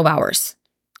like 12 hours.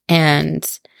 And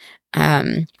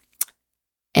it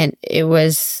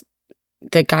was,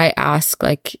 the guy asked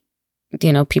like,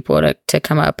 people to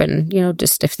come up and,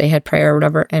 just if they had prayer or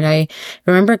whatever. And I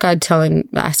remember God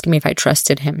asking me if I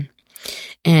trusted him.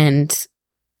 And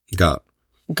God.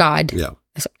 Yeah.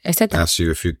 I said that. Asked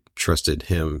you if you trusted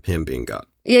him being God.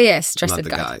 Yes, trusted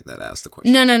God. Not the guy that asked the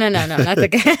question. No, not the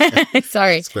guy.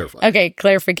 Sorry. Let's clarify. Okay,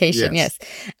 clarification, yes.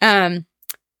 God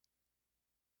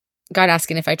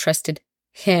asking if I trusted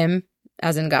him,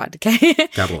 as in God, okay?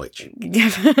 Capital H.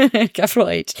 Capital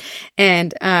H.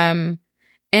 And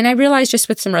I realized just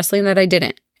with some wrestling that I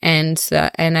didn't. And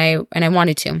I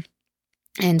wanted to.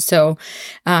 And so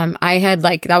I had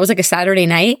that was like a Saturday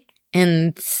night,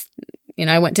 and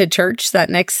I went to church that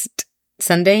next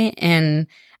Sunday, and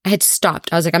I had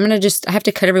stopped. I was like, I have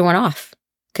to cut everyone off,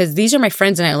 because these are my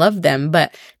friends and I love them,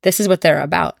 but this is what they're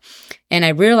about. And I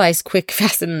realized quick,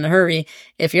 fast, and in a hurry,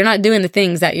 if you're not doing the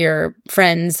things that your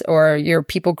friends or your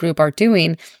people group are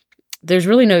doing, there's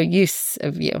really no use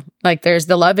of you. Like,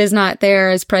 the love is not there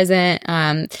as present.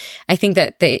 I think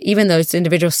that even those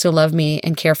individuals still love me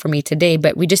and care for me today,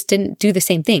 but we just didn't do the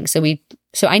same thing. So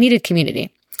I needed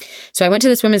community. So I went to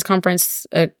this women's conference,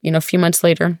 a few months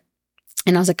later,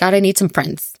 and I was like, God, I need some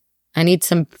friends.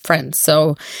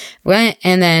 So went,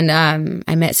 and then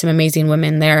I met some amazing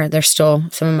women there. They're still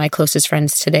some of my closest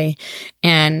friends today,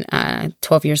 and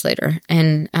 12 years later.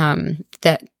 And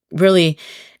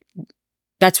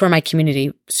that's where my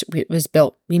community was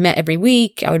built. We met every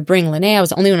week. I would bring Lene. I was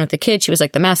the only one with the kid. She was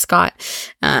like the mascot.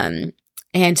 And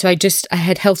so I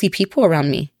had healthy people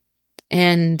around me.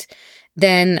 And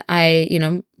then I,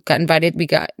 we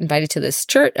got invited to this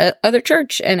church, other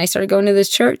church, and I started going to this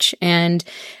church, and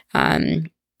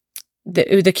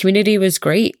the community was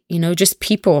great. Just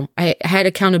people. I had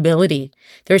accountability.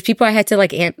 There was people I had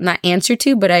to not answer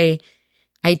to, but I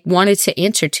wanted to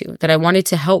answer to, that I wanted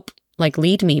to help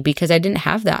lead me, because I didn't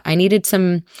have that. I needed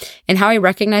some. And how I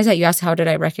recognize that, you asked how did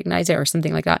I recognize it or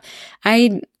something like that.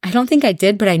 I don't think I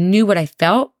did, but I knew what I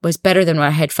felt was better than what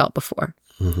I had felt before.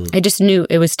 I just knew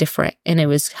it was different and it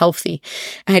was healthy.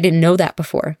 I didn't know that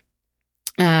before.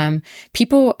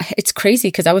 People, it's crazy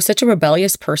because I was such a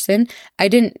rebellious person.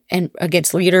 And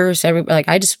against leaders, I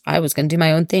was going to do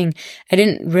my own thing. I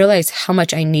didn't realize how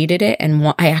much I needed it, and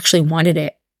I actually wanted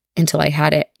it until I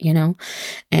had it,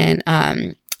 And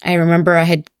I remember I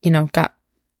had, got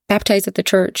baptized at the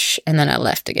church, and then I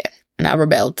left again, and I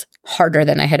rebelled harder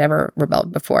than I had ever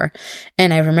rebelled before.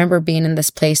 And I remember being in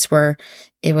this place where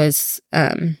it was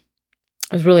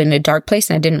really in a dark place,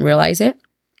 and I didn't realize it.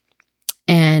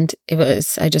 And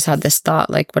I just had this thought,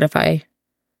 like, what if I,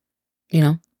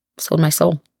 sold my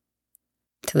soul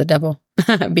to the devil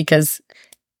because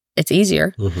it's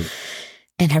easier. Mm-hmm.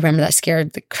 And I remember that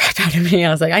scared the crap out of me.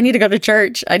 I was like, I need to go to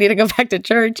church. I need to go back to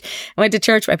church. I went to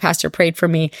church. My pastor prayed for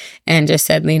me and just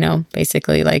said,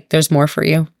 basically like, there's more for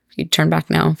you. You turn back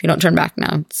now. If you don't turn back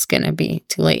now, it's going to be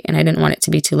too late. And I didn't want it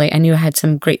to be too late. I knew I had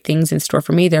some great things in store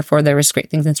for me. Therefore, there was great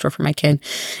things in store for my kid.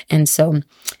 And so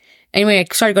anyway, I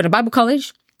started going to Bible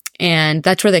college, and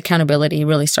that's where the accountability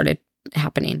really started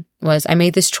happening. Was I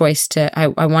made this choice I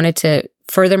wanted to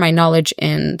further my knowledge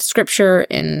in scripture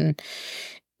and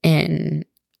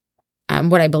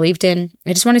what I believed in.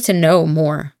 I just wanted to know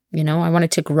more. I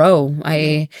wanted to grow.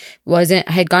 I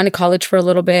had gone to college for a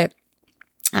little bit.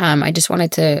 I just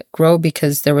wanted to grow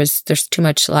because there's too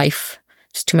much life.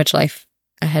 There's too much life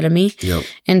ahead of me. Yep.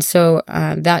 And so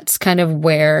that's kind of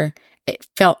where it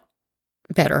felt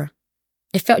better.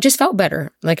 It felt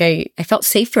better. Like I felt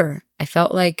safer. I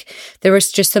felt like there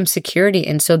was just some security.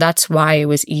 And so that's why it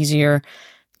was easier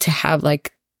to have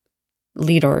like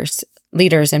leaders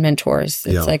and mentors.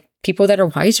 It's like people that are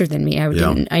wiser than me. I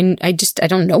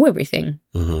don't know everything,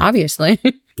 obviously.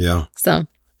 Yeah. So.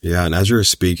 Yeah. And as you're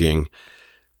speaking,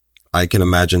 I can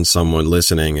imagine someone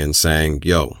listening and saying,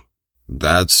 yo,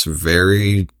 that's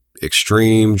very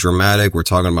extreme, dramatic. We're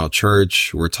talking about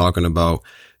church. We're talking about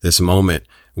this moment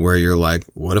where you're like,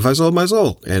 what if I sold my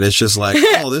soul? And it's just like,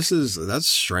 oh, that's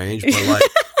strange.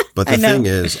 But the thing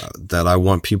is that I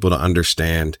want people to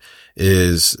understand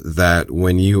is that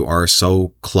when you are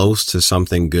so close to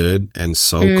something good and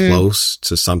so close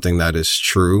to something that is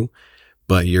true,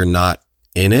 but you're not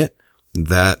in it,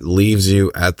 that leaves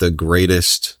you at the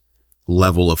greatest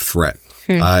level of threat.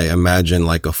 I imagine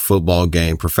like a football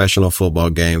game, professional football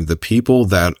game, the people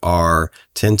that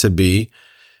tend to be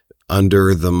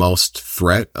under the most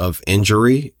threat of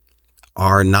injury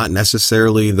are not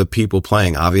necessarily the people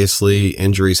playing. Obviously,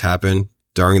 injuries happen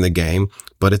during the game,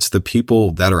 but it's the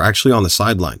people that are actually on the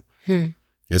sideline.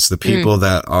 It's the people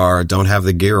that don't have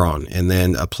the gear on, and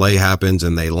then a play happens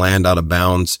and they land out of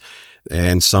bounds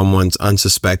and someone's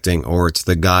unsuspecting, or it's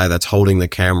the guy that's holding the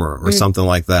camera or something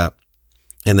like that.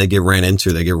 And they get ran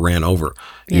over.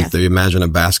 Yeah. You imagine a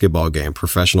basketball game,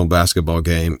 professional basketball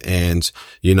game. And,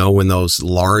 when those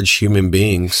large human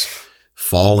beings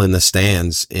fall in the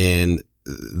stands in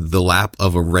the lap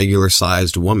of a regular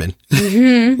sized woman,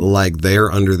 like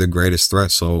they're under the greatest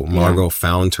threat. So Margo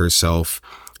found herself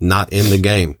not in the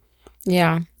game.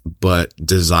 Yeah. But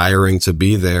desiring to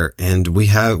be there. And we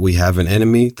have an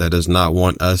enemy that does not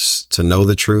want us to know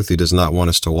the truth. He does not want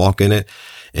us to walk in it.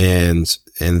 And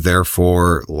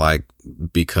therefore, like,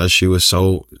 because she was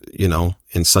so,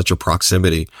 in such a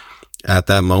proximity at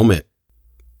that moment,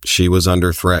 she was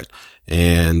under threat.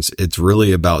 And it's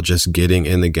really about just getting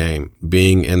in the game,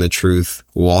 being in the truth,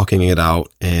 walking it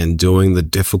out, and doing the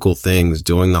difficult things,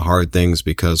 doing the hard things,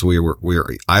 because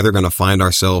we're either going to find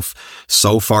ourselves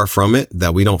so far from it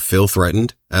that we don't feel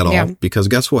threatened at all. Because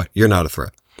guess what? You're not a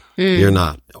threat. You're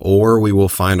not. Or we will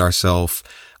find ourselves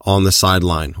on the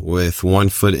sideline with 1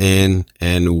 foot in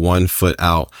and 1 foot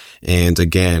out. And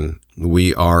again,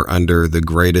 we are under the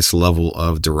greatest level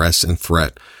of duress and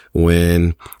threat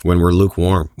when we're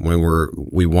lukewarm, when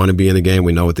we want to be in the game.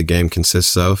 We know what the game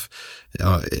consists of,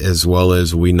 as well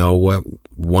as we know what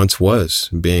once was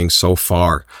being so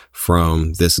far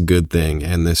from this good thing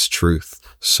and this truth.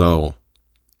 So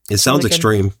it sounds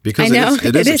extreme because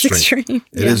it is extreme.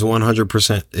 It is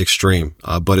 100% extreme,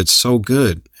 but it's so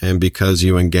good. And because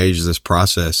you engaged this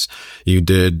process, you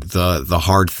did the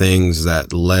hard things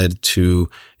that led to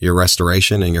your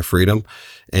restoration and your freedom.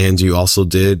 And you also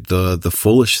did the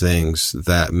foolish things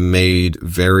that made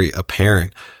very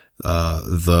apparent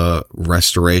the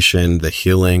restoration, the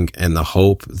healing, and the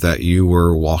hope that you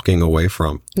were walking away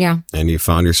from. Yeah. And you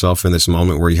found yourself in this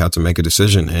moment where you had to make a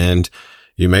decision, and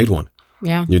you made one.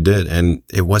 Yeah. You did. And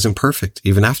it wasn't perfect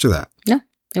even after that. No,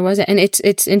 it wasn't. And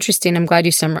it's interesting. I'm glad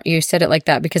you said it like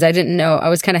that, because I didn't know. I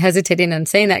was kind of hesitating on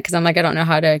saying that because I'm like, I don't know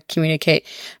how to communicate.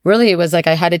 Really, it was like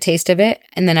I had a taste of it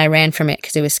and then I ran from it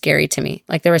because it was scary to me.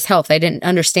 Like there was health. I didn't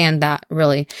understand that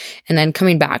really. And then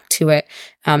coming back to it,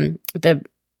 the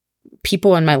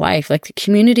people in my life, like the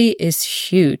community is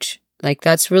huge. Like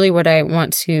that's really what I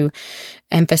want to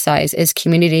emphasize is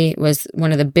community was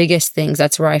one of the biggest things.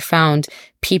 That's where I found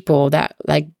people that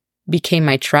like became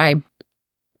my tribe,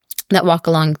 that walked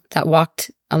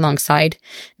alongside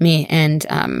me. And,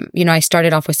 I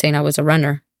started off with saying I was a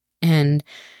runner, and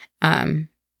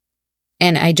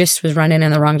I just was running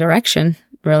in the wrong direction.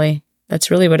 Really. That's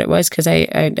really what it was. Cause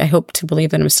I hope to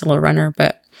believe that I'm still a runner,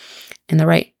 but in the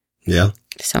right. Yeah.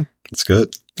 So it's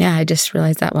good. Yeah. I just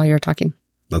realized that while you were talking.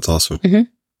 That's awesome. Mm-hmm.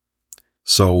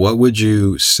 So what would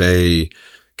you say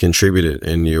contributed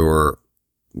in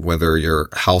whether your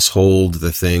household,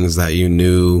 the things that you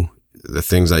knew, the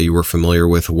things that you were familiar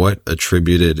with, what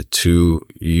attributed to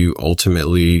you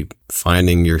ultimately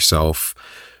finding yourself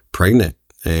pregnant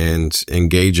and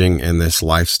engaging in this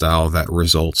lifestyle that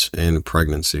results in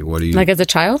pregnancy? What do you, like as a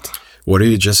child? What do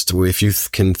you if you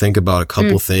can think about a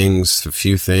couple things, a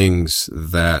few things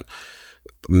that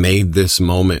made this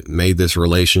moment, made this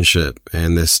relationship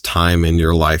and this time in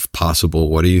your life possible,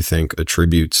 what do you think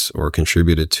attributes or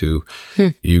contributed to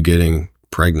you getting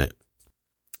pregnant?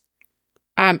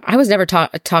 I was never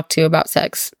talked to about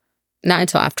sex, not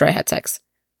until after I had sex.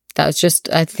 That was just,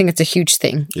 I think it's a huge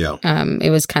thing. Yeah. It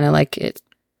was kind of like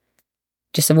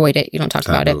just avoid it. You don't talk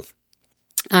about it.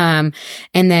 And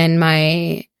then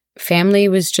my family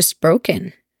was just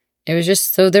broken. It was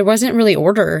just, so there wasn't really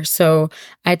order. So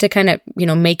I had to kind of,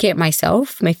 make it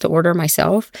myself, make the order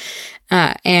myself.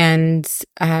 And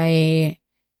I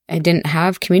didn't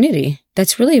have community.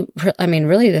 That's really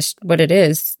this what it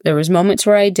is. There was moments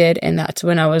where I did, and that's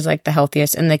when I was like the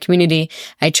healthiest. And the community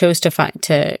I chose to find,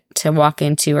 to walk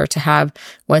into or to have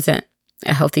wasn't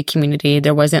a healthy community.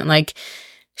 There wasn't like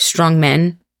strong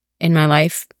men in my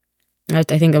life. I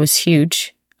think that was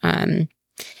huge. And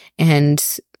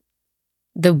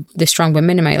the strong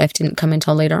women in my life didn't come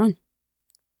until later on.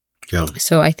 Yeah.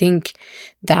 So I think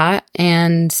that,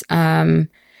 and,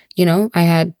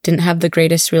 I didn't have the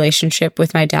greatest relationship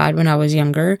with my dad when I was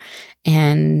younger.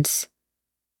 And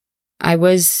I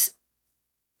was,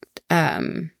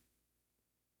 there's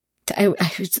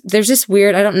this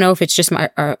weird, I don't know if it's just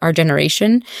our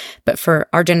generation, but for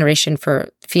our generation, for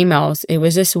females, it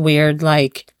was this weird,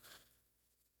 like,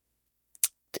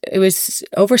 it was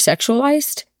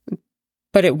over-sexualized,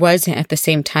 but it wasn't at the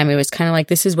same time. It was kind of like,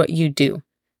 this is what you do.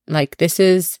 Like, this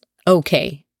is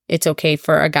okay. It's okay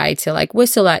for a guy to like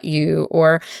whistle at you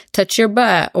or touch your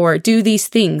butt or do these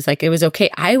things. Like, it was okay.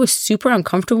 I was super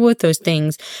uncomfortable with those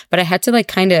things, but I had to like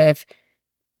kind of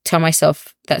tell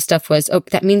myself that stuff was, oh,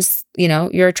 that means,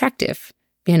 you're attractive,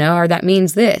 or that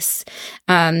means this.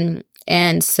 And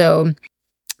so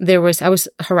I was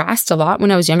harassed a lot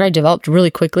when I was younger. I developed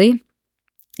really quickly.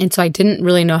 And so I didn't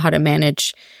really know how to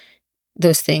manage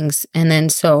those things. And then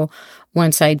so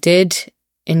once I did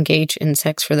engage in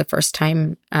sex for the first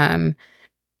time,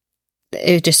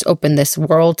 it just opened this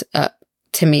world up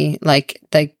to me, like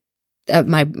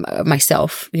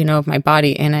myself, of my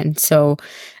body. And so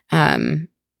you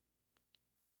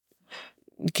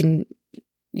can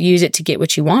use it to get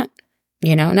what you want,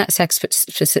 not sex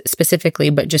specifically,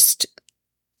 but just,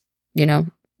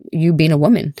 you being a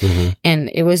woman. Mm-hmm. And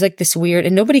it was like this weird,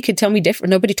 and nobody could tell me different.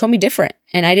 Nobody told me different.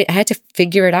 And I had to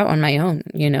figure it out on my own,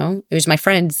 it was my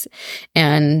friends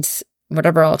and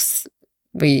whatever else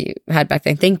we had back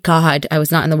then. Thank God I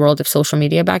was not in the world of social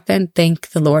media back then.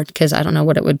 Thank the Lord. Because I don't know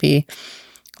what it would be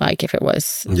like if it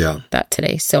was that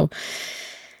today. So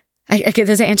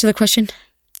does that answer the question?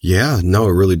 Yeah, no,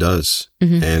 it really does.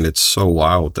 Mm-hmm. And it's so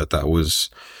wild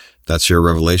that's your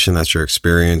revelation, that's your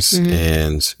experience. Mm-hmm.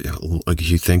 And like,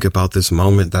 you think about this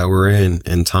moment that we're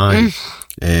in time,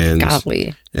 and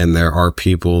Godly. And there are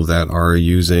people that are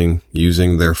using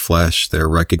their flesh. They're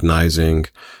recognizing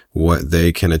what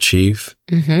they can achieve,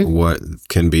 what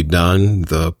can be done,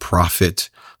 the profit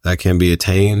that can be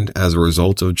attained as a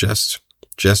result of just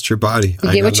your body.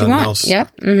 You get what you want. Else.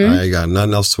 Yep. Mm-hmm. I got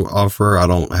nothing else to offer. I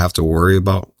don't have to worry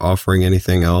about offering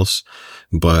anything else,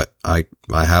 but I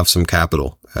have some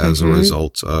capital as a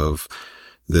result of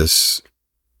this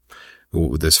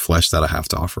flesh that I have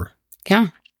to offer. Yeah.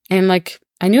 And like,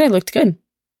 I knew I looked good,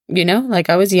 like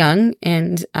I was young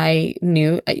and I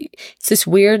knew it's this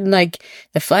weird, like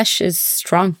the flesh is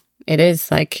strong. It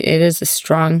is a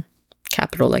strong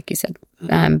capital, like you said,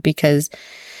 because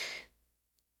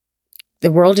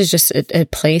the world is just a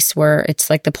place where it's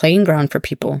like the playing ground for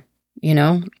people,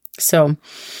 So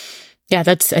yeah,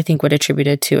 that's, I think, what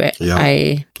attributed to it.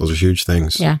 Yeah, those are huge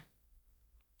things. Yeah.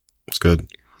 It's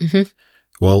good. Mm-hmm.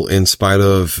 Well, in spite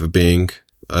of being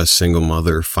a single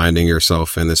mother, finding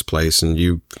yourself in this place, and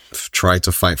you tried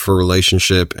to fight for a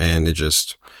relationship, and it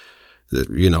just,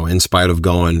 in spite of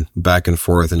going back and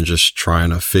forth and just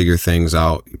trying to figure things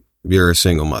out, you're a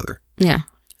single mother. Yeah.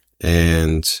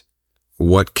 And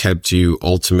what kept you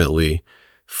ultimately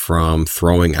from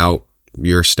throwing out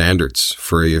your standards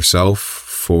for yourself,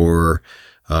 for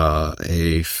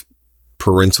a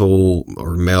parental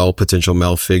or potential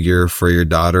male figure for your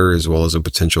daughter, as well as a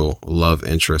potential love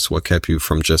interest? What kept you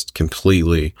from just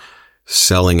completely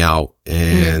selling out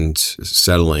and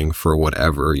settling for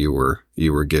whatever you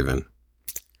were given?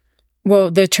 Well,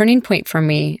 the turning point for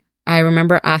me, I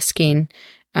remember asking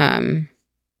do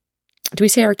we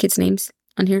say our kids' names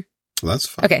on here? That's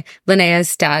fine. Okay.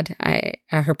 Linnea's dad,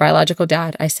 her biological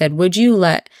dad, I said, would you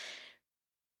let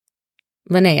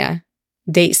Linnea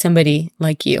date somebody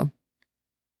like you?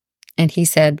 And he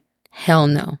said, hell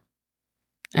no.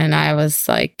 And I was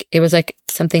like, it was like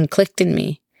something clicked in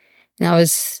me. And I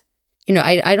was,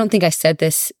 I don't think I said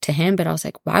this to him, but I was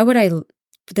like, why would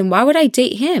I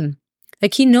date him?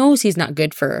 Like, he knows he's not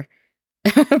good for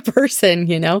a person,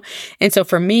 And so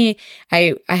for me,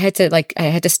 I had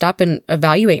to stop and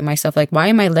evaluate myself. Like, why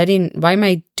am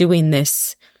I doing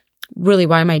this? Really,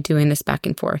 why am I doing this back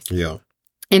and forth? Yeah.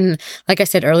 And like I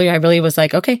said earlier, I really was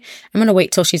like, okay, I'm going to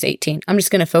wait till she's 18. I'm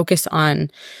just going to focus on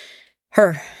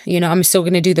her. I'm still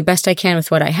going to do the best I can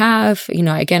with what I have.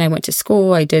 Again, I went to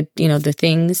school. I did, the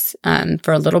things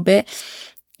for a little bit.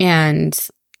 And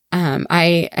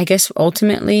I guess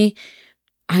ultimately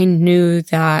I knew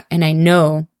that, and I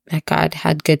know that God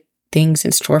had good things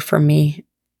in store for me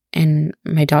and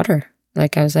my daughter.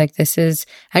 Like, I was like,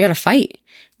 I got to fight.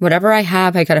 Whatever I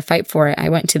have, I got to fight for it. I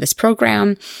went to this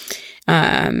program.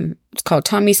 It's called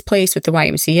Tommy's Place with the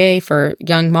YMCA for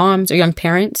young moms or young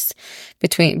parents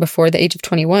before the age of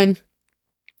 21.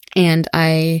 And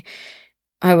I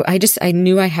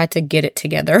knew I had to get it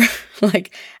together.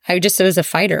 Like, I was a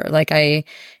fighter. Like, if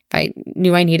I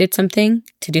knew I needed something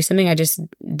to do something, I just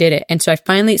did it. And so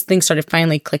things started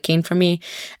finally clicking for me.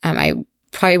 I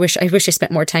wish I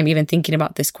spent more time even thinking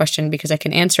about this question because I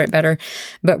can answer it better.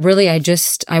 But really, I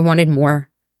wanted more.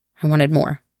 I wanted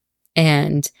more.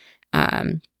 And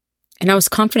I was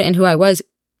confident in who I was,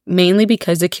 mainly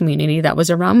because the community that was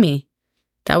around me.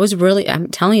 That was really, I'm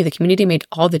telling you, the community made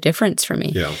all the difference for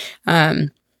me. Yeah.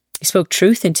 It spoke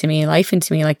truth into me, life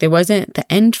into me. Like, there wasn't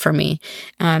the end for me.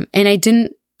 And I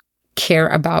didn't care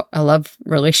about a love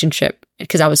relationship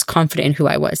because I was confident in who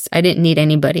I was. I didn't need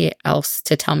anybody else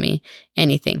to tell me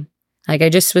anything. Like, I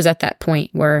just was at that point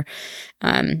where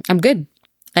I'm good.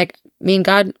 Like, me and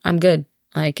God, I'm good.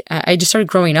 Like, I just started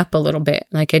growing up a little bit.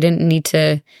 Like, I didn't need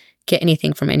to get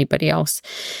anything from anybody else.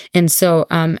 And so,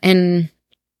 and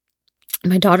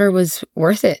my daughter was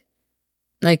worth it.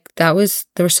 Like, there was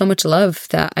so much love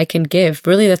that I can give.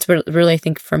 Really, that's what really I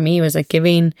think for me was like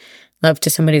giving love to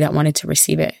somebody that wanted to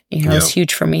receive it. It was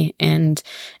huge for me. And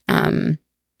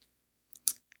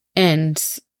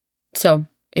so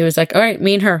it was like, all right,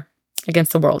 me and her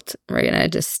against the world. We're going to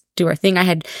just do our thing. I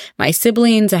had my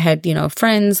siblings, I had,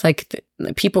 friends, like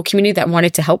the people, community that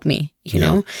wanted to help me,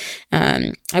 know.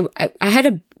 I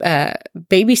had a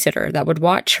babysitter that would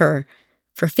watch her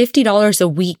for $50 a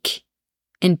week.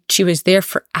 And she was there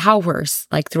for hours,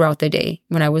 like throughout the day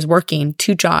when I was working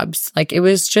 2 jobs. Like, it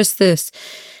was just this,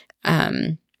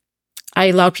 I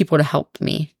allowed people to help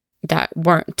me that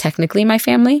weren't technically my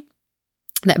family,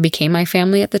 that became my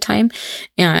family at the time.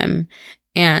 I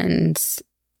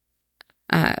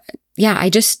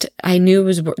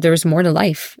knew there was more to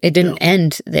life. It didn't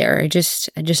end there. I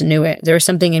just knew it. There was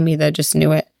something in me that just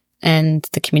knew it, and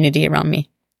the community around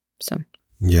me. So.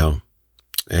 Yeah.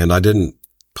 And I didn't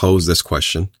pose this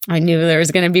question. I knew there was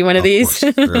going to be one of these.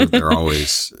 There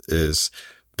always is.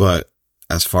 But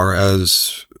as far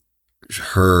as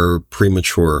her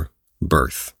premature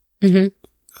birth,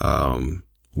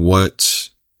 what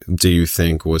do you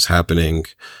think was happening?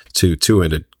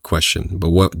 Two-ended question, but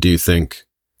what do you think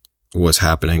was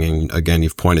happening? And again,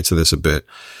 you've pointed to this a bit,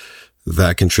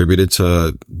 that contributed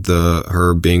to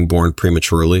her being born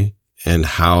prematurely. And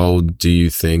how do you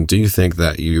think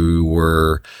that you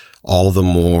were all the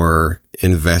more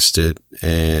invested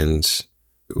and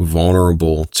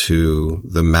vulnerable to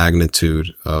the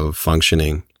magnitude of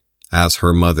functioning as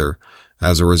her mother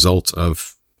as a result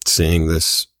of seeing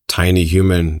this tiny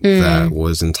human that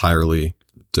was entirely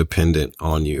dependent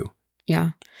on you?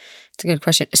 Yeah, it's a good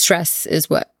question. Stress is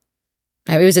what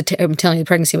it was. I'm telling you, the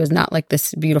pregnancy was not like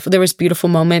this beautiful. There was beautiful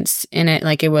moments in it.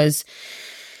 Like, it was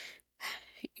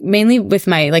mainly with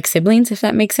my like siblings, if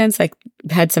that makes sense. Like,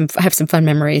 I have some fun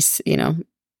memories,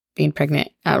 being pregnant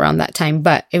around that time,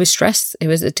 but it was stress. It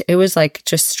was like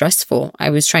just stressful. I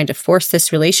was trying to force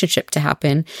this relationship to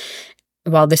happen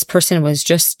while this person was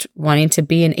just wanting to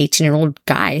be an 18-year-old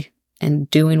guy and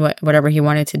doing whatever he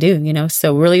wanted to do,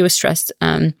 So really it was stressed,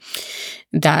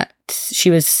 that she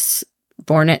was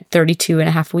born at 32 and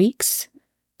a half weeks.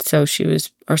 So she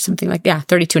was, or something like,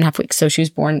 32 and a half weeks. So she was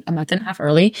born a month and a half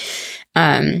early.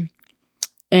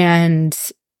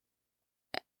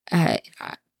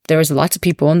 There was lots of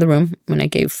people in the room when I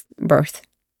gave birth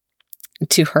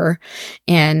to her.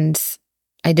 And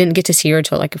I didn't get to see her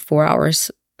until like 4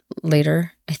 hours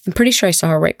later. I'm pretty sure I saw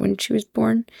her right when she was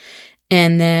born.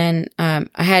 And then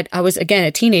I was again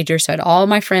a teenager, so I had all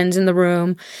my friends in the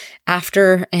room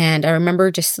after, and I remember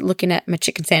just looking at my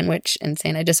chicken sandwich and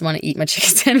saying, I just want to eat my chicken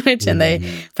sandwich. And they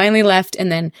finally left.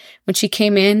 And then when she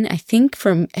came in, I think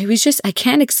it was just, I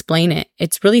can't explain it.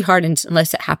 It's really hard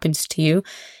unless it happens to you.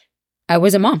 I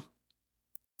was a mom.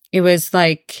 It was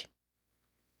like,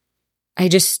 I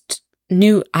just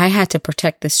knew I had to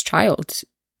protect this child.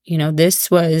 You know,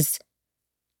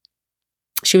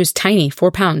 she was tiny,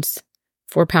 4 pounds.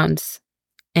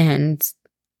 And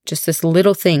just this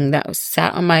little thing that was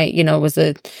sat on my, was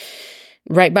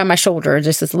right by my shoulder,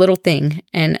 just this little thing.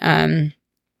 And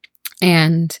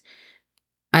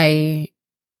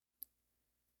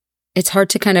it's hard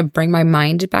to kind of bring my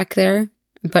mind back there,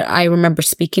 but I remember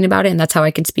speaking about it, and that's how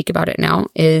I can speak about it now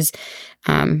is,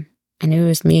 I knew it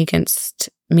was me against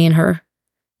me and her,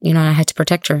 and I had to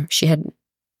protect her.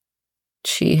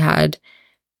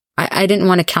 I didn't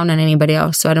want to count on anybody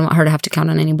else, so I didn't want her to have to count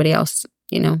on anybody else,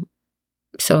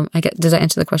 So does that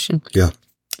answer the question? Yeah.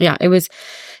 Yeah, it was,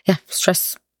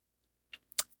 stress.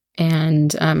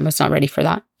 And I was not ready for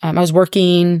that. I was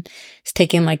working,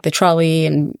 taking like the trolley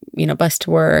and, bus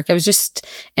to work. I was just,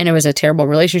 and it was a terrible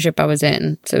relationship I was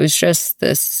in. So it was just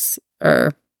this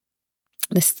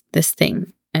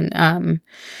thing. And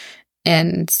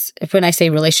when I say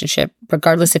relationship,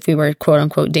 regardless if we were quote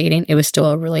unquote dating, it was still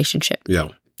a relationship. Yeah.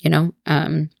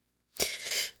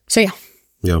 So yeah.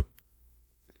 Yeah.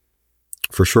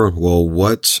 For sure. Well,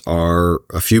 what are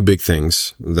a few big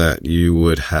things that you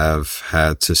would have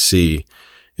had to see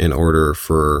in order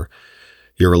for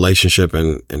your relationship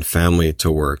and family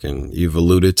to work? And you've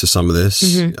alluded to some of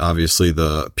this, obviously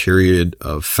the period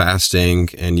of fasting,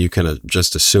 and you can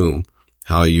just assume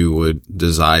how you would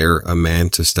desire a man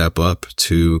to step up,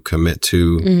 to commit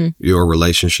to your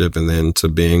relationship and then to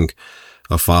being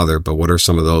a father. But what are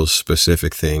some of those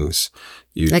specific things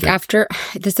you think? After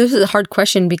this is a hard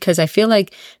question because I feel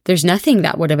like there's nothing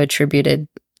that would have attributed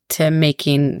to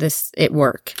making it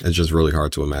work. It's just really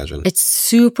hard to imagine. It's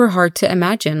super hard to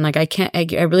imagine. Like I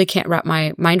really can't wrap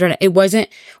my mind around it. It wasn't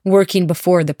working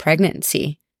before the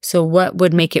pregnancy. So what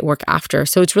would make it work after?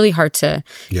 So it's really hard to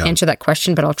answer that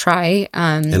question, but I'll try.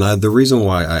 And the reason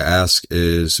why I ask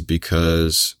is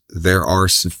because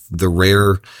there's the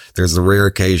rare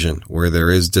occasion where there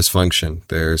is dysfunction.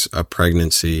 There's a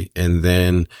pregnancy, and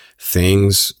then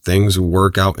things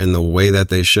work out in the way that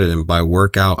they should. And by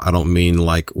work out, I don't mean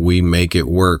like we make it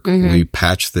work. We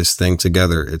patch this thing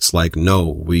together. It's like, no,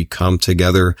 we come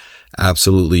together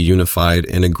absolutely unified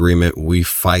in agreement. We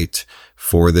fight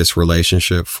for this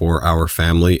relationship, for our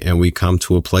family, and we come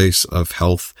to a place of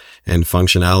health and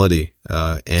functionality.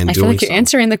 And I feel like you're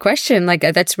answering the question. Like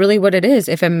that's really what it is.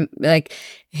 If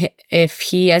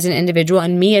he as an individual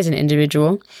and me as an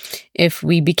individual, if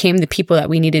we became the people that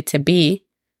we needed to be,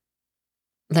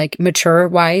 like maturity,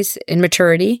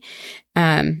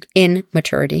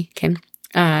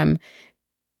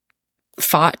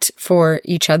 fought for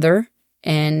each other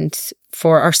and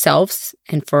for ourselves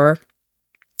and for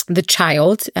the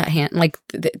child at hand, like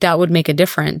that would make a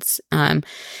difference.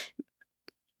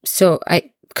 So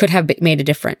I could have made a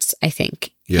difference, I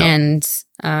think. Yeah. And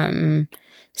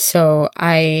so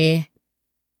I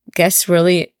guess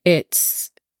really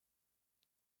it's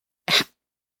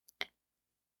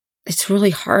really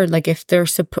hard. Like if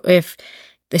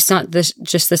it's not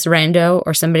just this rando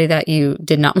or somebody that you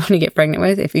did not want to get pregnant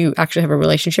with, if you actually have a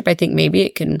relationship, I think maybe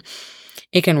it can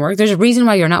work. There's a reason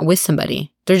why you're not with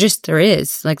somebody. There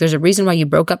is. Like, there's a reason why you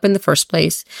broke up in the first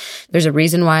place. There's a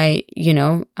reason why,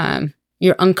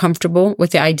 you're uncomfortable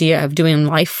with the idea of doing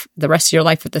life, the rest of your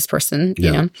life with this person, you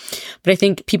know? But I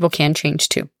think people can change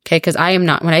too. Okay. Cause I am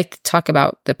not, when I talk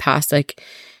about the past, like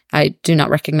I do not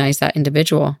recognize that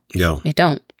individual. Yeah. I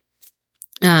don't.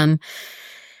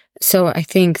 So I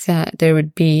think that there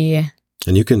would be.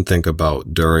 And you can think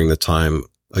about during the time,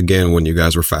 again, when you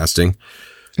guys were fasting,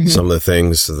 some of the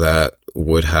things that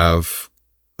would have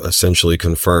essentially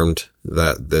confirmed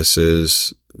that this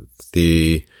is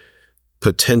the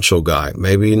potential guy,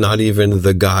 maybe not even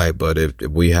the guy, but if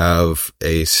we have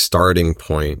a starting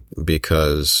point,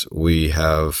 because we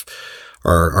have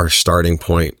our starting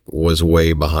point was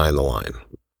way behind the line.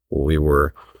 We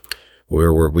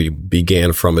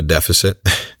began from a deficit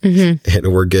and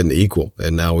we're getting equal.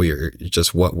 And now we are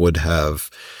just what would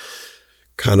have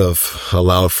kind of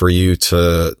allowed for you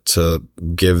to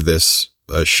give this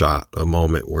a shot, a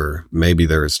moment where maybe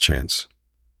there is a chance?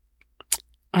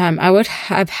 I would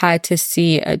have had to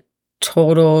see a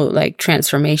total like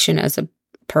transformation as a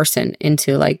person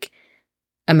into like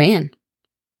a man,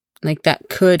 like that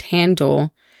could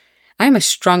handle. I'm a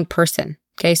strong person.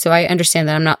 Okay. So I understand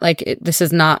that I'm not like, this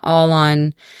is not all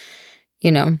on,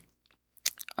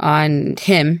 on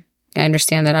him. I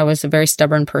understand that I was a very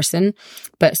stubborn person,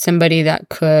 but somebody that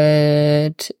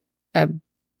could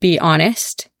be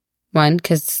honest, one,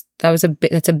 because that's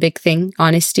a big thing,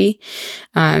 honesty.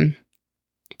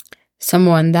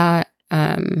 Someone that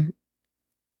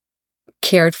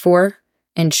cared for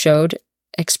and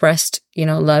expressed,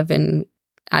 love and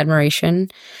admiration.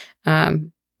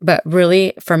 But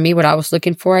really, for me, what I was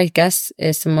looking for, I guess,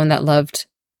 is someone that loved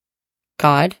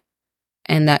God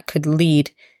and that could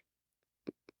lead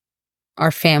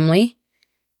our family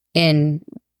in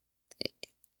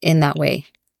that way.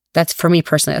 That's, for me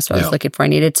personally, that's what I was looking for. I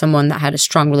needed someone that had a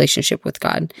strong relationship with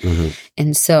God.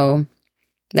 And so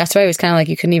that's why it was kind of like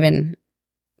you couldn't even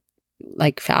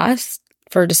fast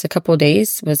for just a couple of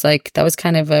days. That was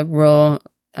kind of a real,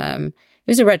 it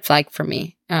was a red flag for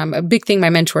me. A big thing my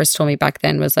mentors told me back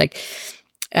then was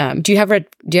do you have red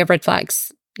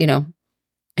flags?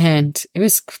 And it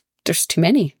was, there's too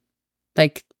many.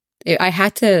 I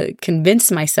had to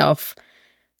convince myself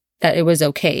that it was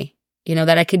okay,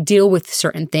 that I could deal with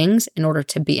certain things in order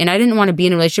to be. And I didn't want to be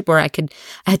in a relationship where I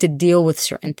had to deal with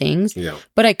certain things,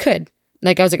 but I could.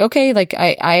 I was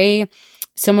okay.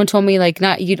 Someone told me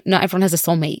not everyone has a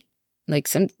soulmate.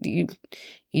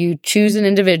 You choose an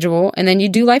individual and then you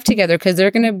do life together because they're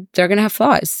gonna have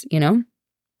flaws,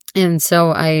 And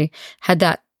so I had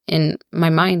that in my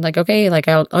mind, okay,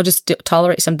 I'll just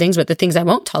tolerate some things, but the things I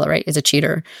won't tolerate is a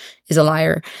cheater, is a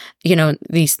liar,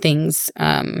 these things,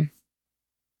 and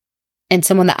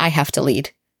someone that I have to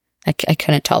lead. I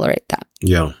couldn't tolerate that.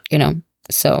 Yeah.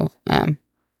 So,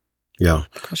 yeah,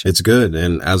 it's good.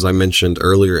 And as I mentioned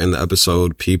earlier in the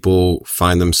episode, people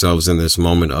find themselves in this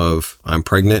moment of, I'm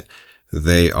pregnant.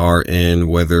 They are in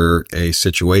whether a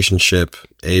situationship,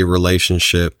 a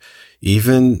relationship,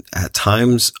 even at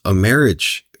times a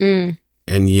marriage.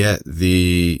 And yet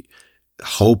the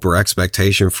hope or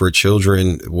expectation for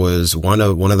children was one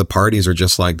of the parties are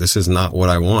just this is not what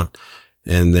I want.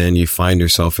 And then you find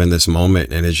yourself in this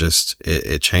moment and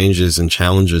it changes and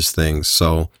challenges things.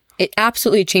 So it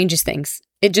absolutely changes things.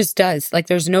 It just does.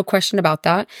 There's no question about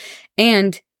that.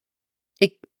 And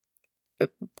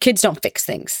kids don't fix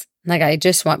things. I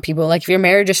just want people, if your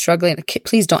marriage is struggling,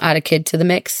 please don't add a kid to the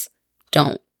mix.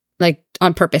 Don't.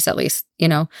 On purpose, at least,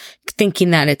 thinking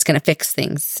that it's going to fix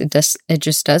things. It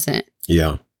just doesn't.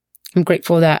 Yeah. I'm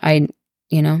grateful that I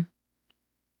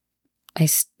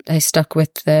stuck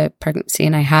with the pregnancy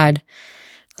and I had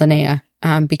Linnea,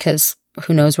 because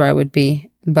who knows where I would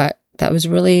be. But that was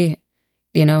really,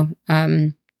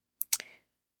 it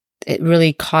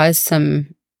really caused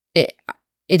it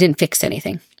didn't fix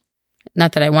anything.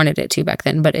 Not that I wanted it to back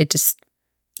then, but it just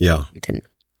didn't.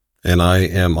 And I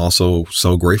am also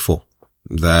so grateful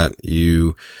that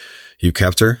you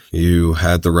kept her. You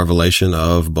had the revelation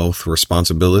of both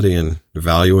responsibility and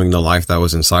valuing the life that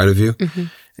was inside of you.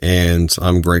 And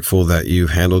I'm grateful that you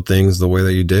handled things the way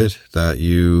that you did, that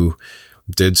you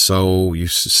did so. You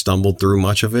stumbled through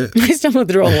much of it. I stumbled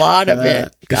through a lot of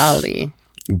it. Golly.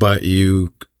 But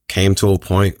you came to a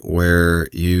point where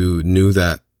you knew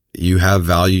that you have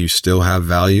value, you still have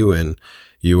value, and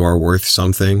you are worth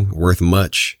something, worth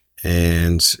much.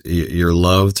 And you're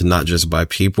loved not just by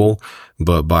people,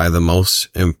 but by the most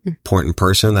important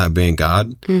person, that being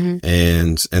God.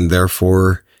 And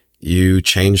therefore you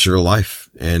changed your life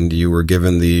and you were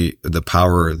given the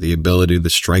power, the ability,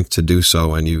 the strength to do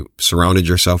so. And you surrounded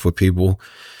yourself with people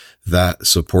that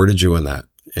supported you in that.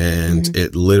 And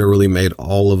it literally made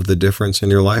all of the difference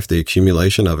in your life, the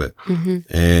accumulation of it.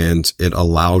 And it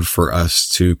allowed for us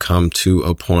to come to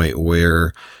a point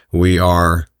where we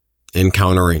are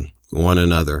encountering one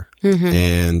another.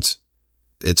 And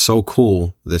it's so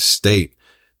cool, this state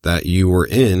that you were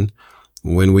in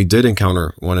when we did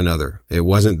encounter one another. It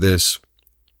wasn't this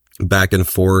back and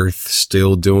forth,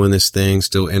 still doing this thing,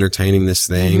 still entertaining this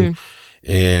thing.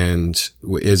 And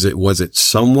was it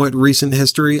somewhat recent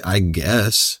history? I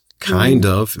guess, kind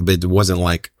of, but it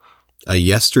wasn't a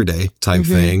yesterday type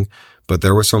thing. But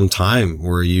there was some time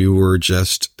where you were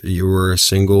a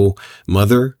single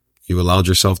mother. You allowed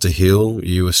yourself to heal.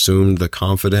 You assumed the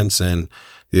confidence and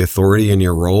the authority in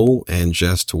your role and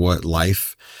just what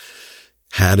life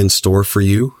had in store for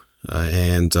you.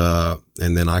 And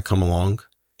then I come along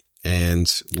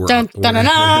and we're no,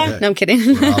 I'm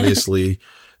kidding. We're obviously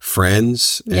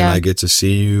friends, and I get to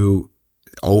see you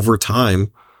over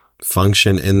time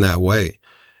function in that way.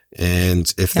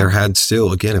 And if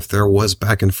there was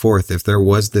back and forth, if there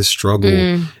was this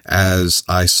struggle as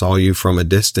I saw you from a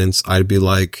distance, I'd be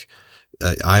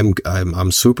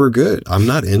I'm super good. I'm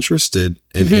not interested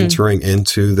in entering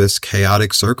into this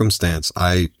chaotic circumstance.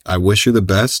 I wish you the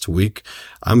best.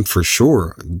 I'm for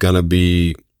sure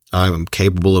I'm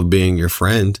capable of being your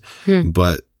friend,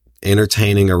 but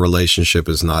entertaining a relationship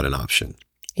is not an option.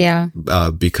 Yeah.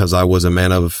 Because I was a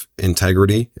man of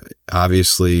integrity.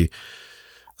 Obviously,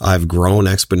 I've grown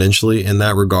exponentially in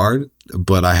that regard,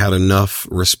 but I had enough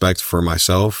respect for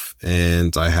myself,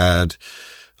 and I had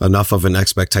enough of an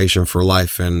expectation for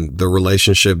life and the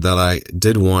relationship that I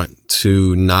did want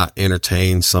to not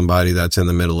entertain somebody that's in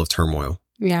the middle of turmoil.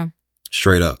 Yeah.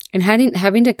 Straight up. And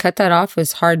having to cut that off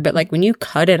was hard, but like when you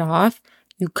cut it off,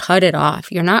 you cut it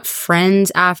off. You're not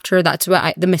friends after. That's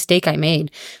what the mistake I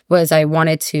made was I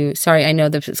wanted to, sorry, I know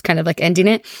this is kind of like ending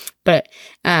it, but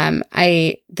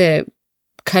the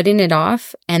cutting it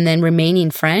off and then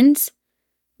remaining friends,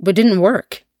 but didn't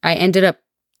work. I ended up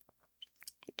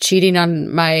cheating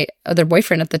on my other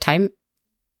boyfriend at the time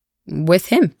with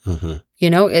him,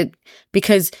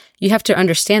 because you have to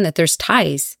understand that there's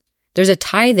ties. There's a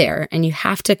tie there, and you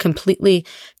have to completely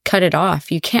cut it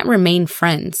off. You can't remain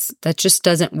friends. That just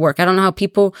doesn't work. I don't know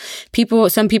how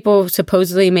some people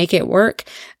supposedly make it work.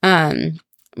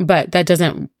 But that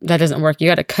doesn't work. You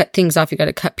got to cut things off. You got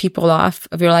to cut people off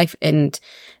of your life, and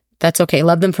that's okay.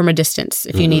 Love them from a distance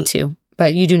if you need to,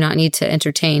 but you do not need to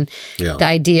entertain the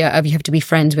idea of you have to be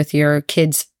friends with your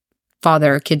kid's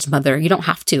father, kid's mother. You don't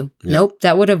have to. Yeah. Nope.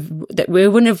 We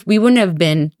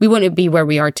wouldn't be where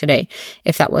we are today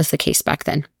if that was the case back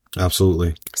then.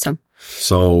 Absolutely.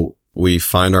 So we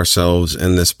find ourselves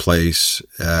in this place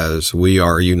as we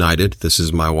are united. This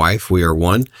is my wife. We are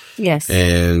one. Yes.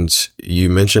 And you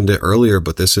mentioned it earlier,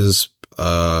 but this is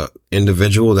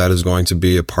individual that is going to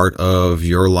be a part of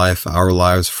your life, our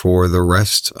lives for the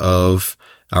rest of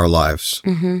our lives.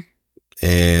 Mm-hmm.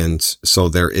 And so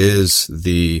there is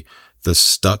the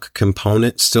stuck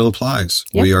component still applies.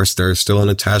 Yep. There's still an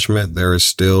attachment. There is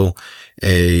still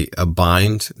a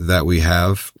bind that we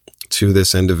have to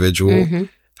this individual. Mm-hmm.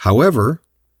 However,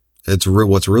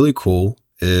 what's really cool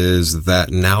is that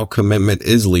now commitment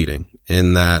is leading,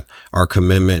 in that our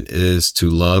commitment is to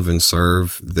love and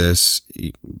serve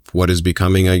what is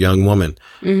becoming a young woman.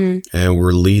 Mm-hmm. And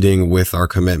we're leading with our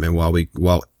commitment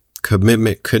while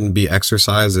commitment couldn't be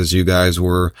exercised as you guys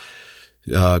were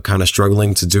kind of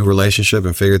struggling to do relationship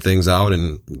and figure things out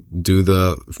and do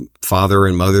the father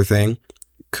and mother thing.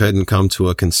 Couldn't come to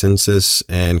a consensus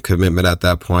and commitment at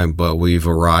that point, but we've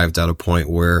arrived at a point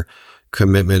where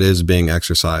commitment is being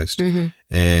exercised. Mm-hmm.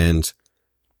 And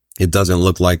it doesn't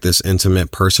look like this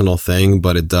intimate personal thing,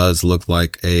 but it does look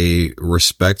like a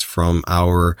respect from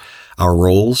our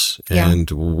roles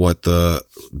and what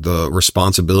the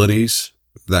responsibilities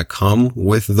that come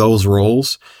with those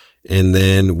roles. And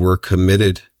then we're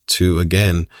committed to,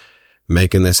 again,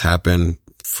 making this happen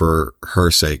for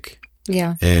her sake.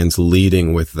 Yeah. And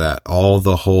leading with that. All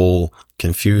the whole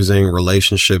confusing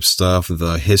relationship stuff,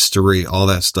 the history, all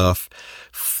that stuff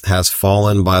has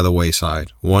fallen by the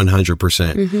wayside 100%.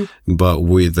 Mm-hmm. But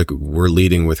we're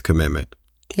leading with commitment.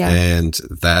 Yeah. And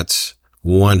that's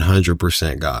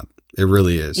 100% God. It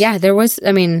really is. Yeah.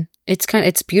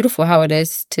 It's beautiful how it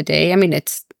is today. I mean,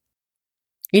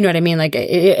 you know what I mean? Like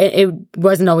it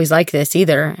wasn't always like this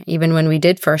either. Even when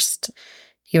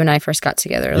you and I first got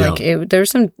together,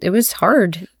 it was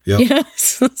hard. Yep.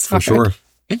 Yes, for sure.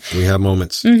 We had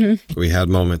moments. Mm-hmm. We had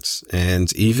moments,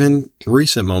 and even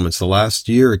recent moments, the last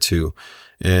year or two.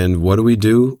 And what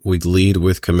do? We lead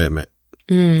with commitment.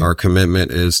 Mm. Our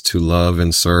commitment is to love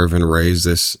and serve and raise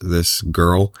this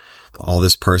girl. All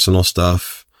this personal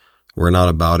stuff, we're not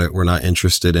about it. We're not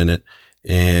interested in it,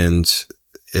 and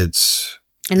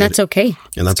that's okay.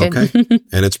 And that's okay.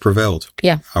 And it's prevailed.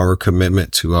 Yeah. Our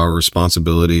commitment to our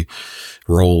responsibility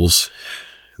roles,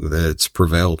 that's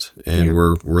prevailed. And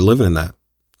we're living in that.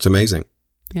 It's amazing.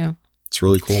 Yeah. It's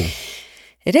really cool.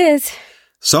 It is.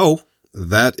 So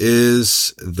that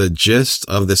is the gist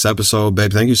of this episode,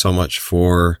 babe. Thank you so much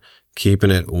for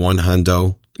keeping it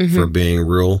 100, for being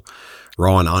real,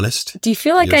 raw and honest. Do you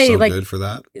feel like You're so good for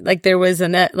that? Like there was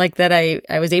I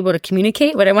was able to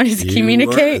communicate what I wanted to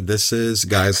communicate? This is,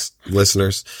 guys,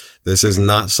 listeners, this is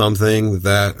not something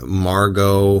that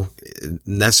Margo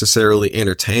necessarily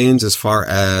entertains as far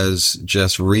as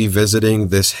just revisiting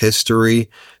this history.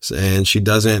 And she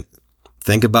doesn't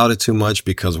think about it too much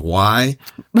because why?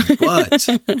 But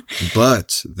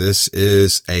this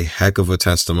is a heck of a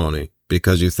testimony,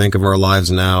 because you think of our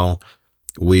lives now,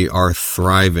 we are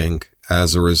thriving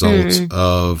as a result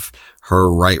of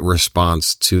her right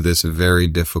response to this very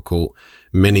difficult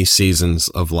many seasons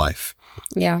of life.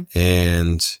 Yeah.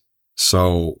 And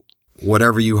so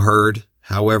whatever you heard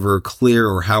however clear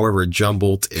or however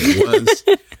jumbled it was.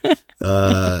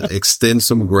 Extend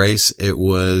some grace. It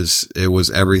was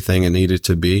everything it needed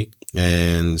to be.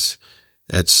 And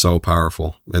it's so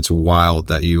powerful. It's wild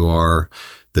that you are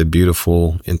the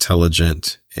beautiful,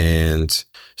 intelligent, and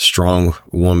strong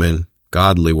woman,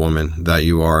 godly woman that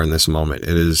you are in this moment.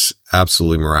 It is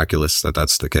absolutely miraculous that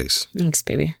that's the case. Thanks,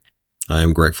 baby. I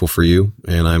am grateful for you,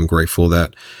 and I'm grateful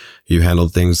that you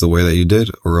handled things the way that you did,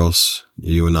 or else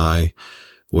you and I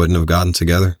wouldn't have gotten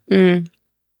together. I'm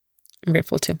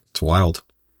grateful too. It's wild.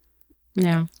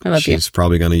 Yeah, I love you. She's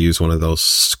probably going to use one of those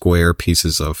square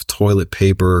pieces of toilet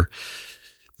paper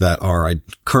that are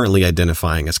currently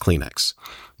identifying as Kleenex.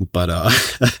 But I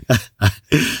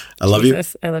love you.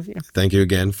 I love you. Thank you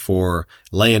again for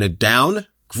laying it down.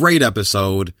 Great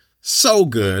episode. So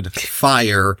good.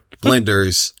 Fire.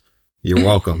 Blenders. You're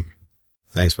welcome.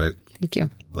 Thanks, babe. Thank you.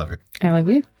 Love you. I love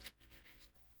you.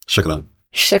 Shukran.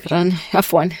 Shukran.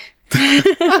 Afwan.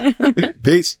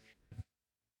 Peace.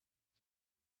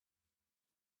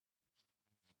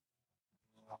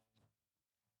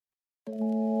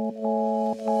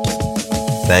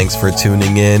 Thanks for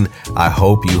tuning in. I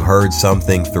hope you heard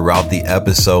something throughout the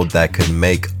episode that could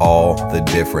make all the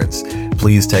difference.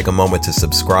 Please take a moment to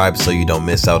subscribe so you don't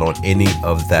miss out on any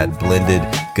of that blended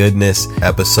goodness.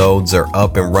 Episodes are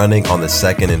up and running on the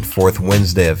 2nd and 4th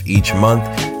Wednesday of each month.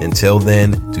 Until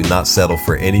then, do not settle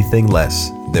for anything less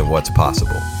than what's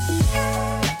possible.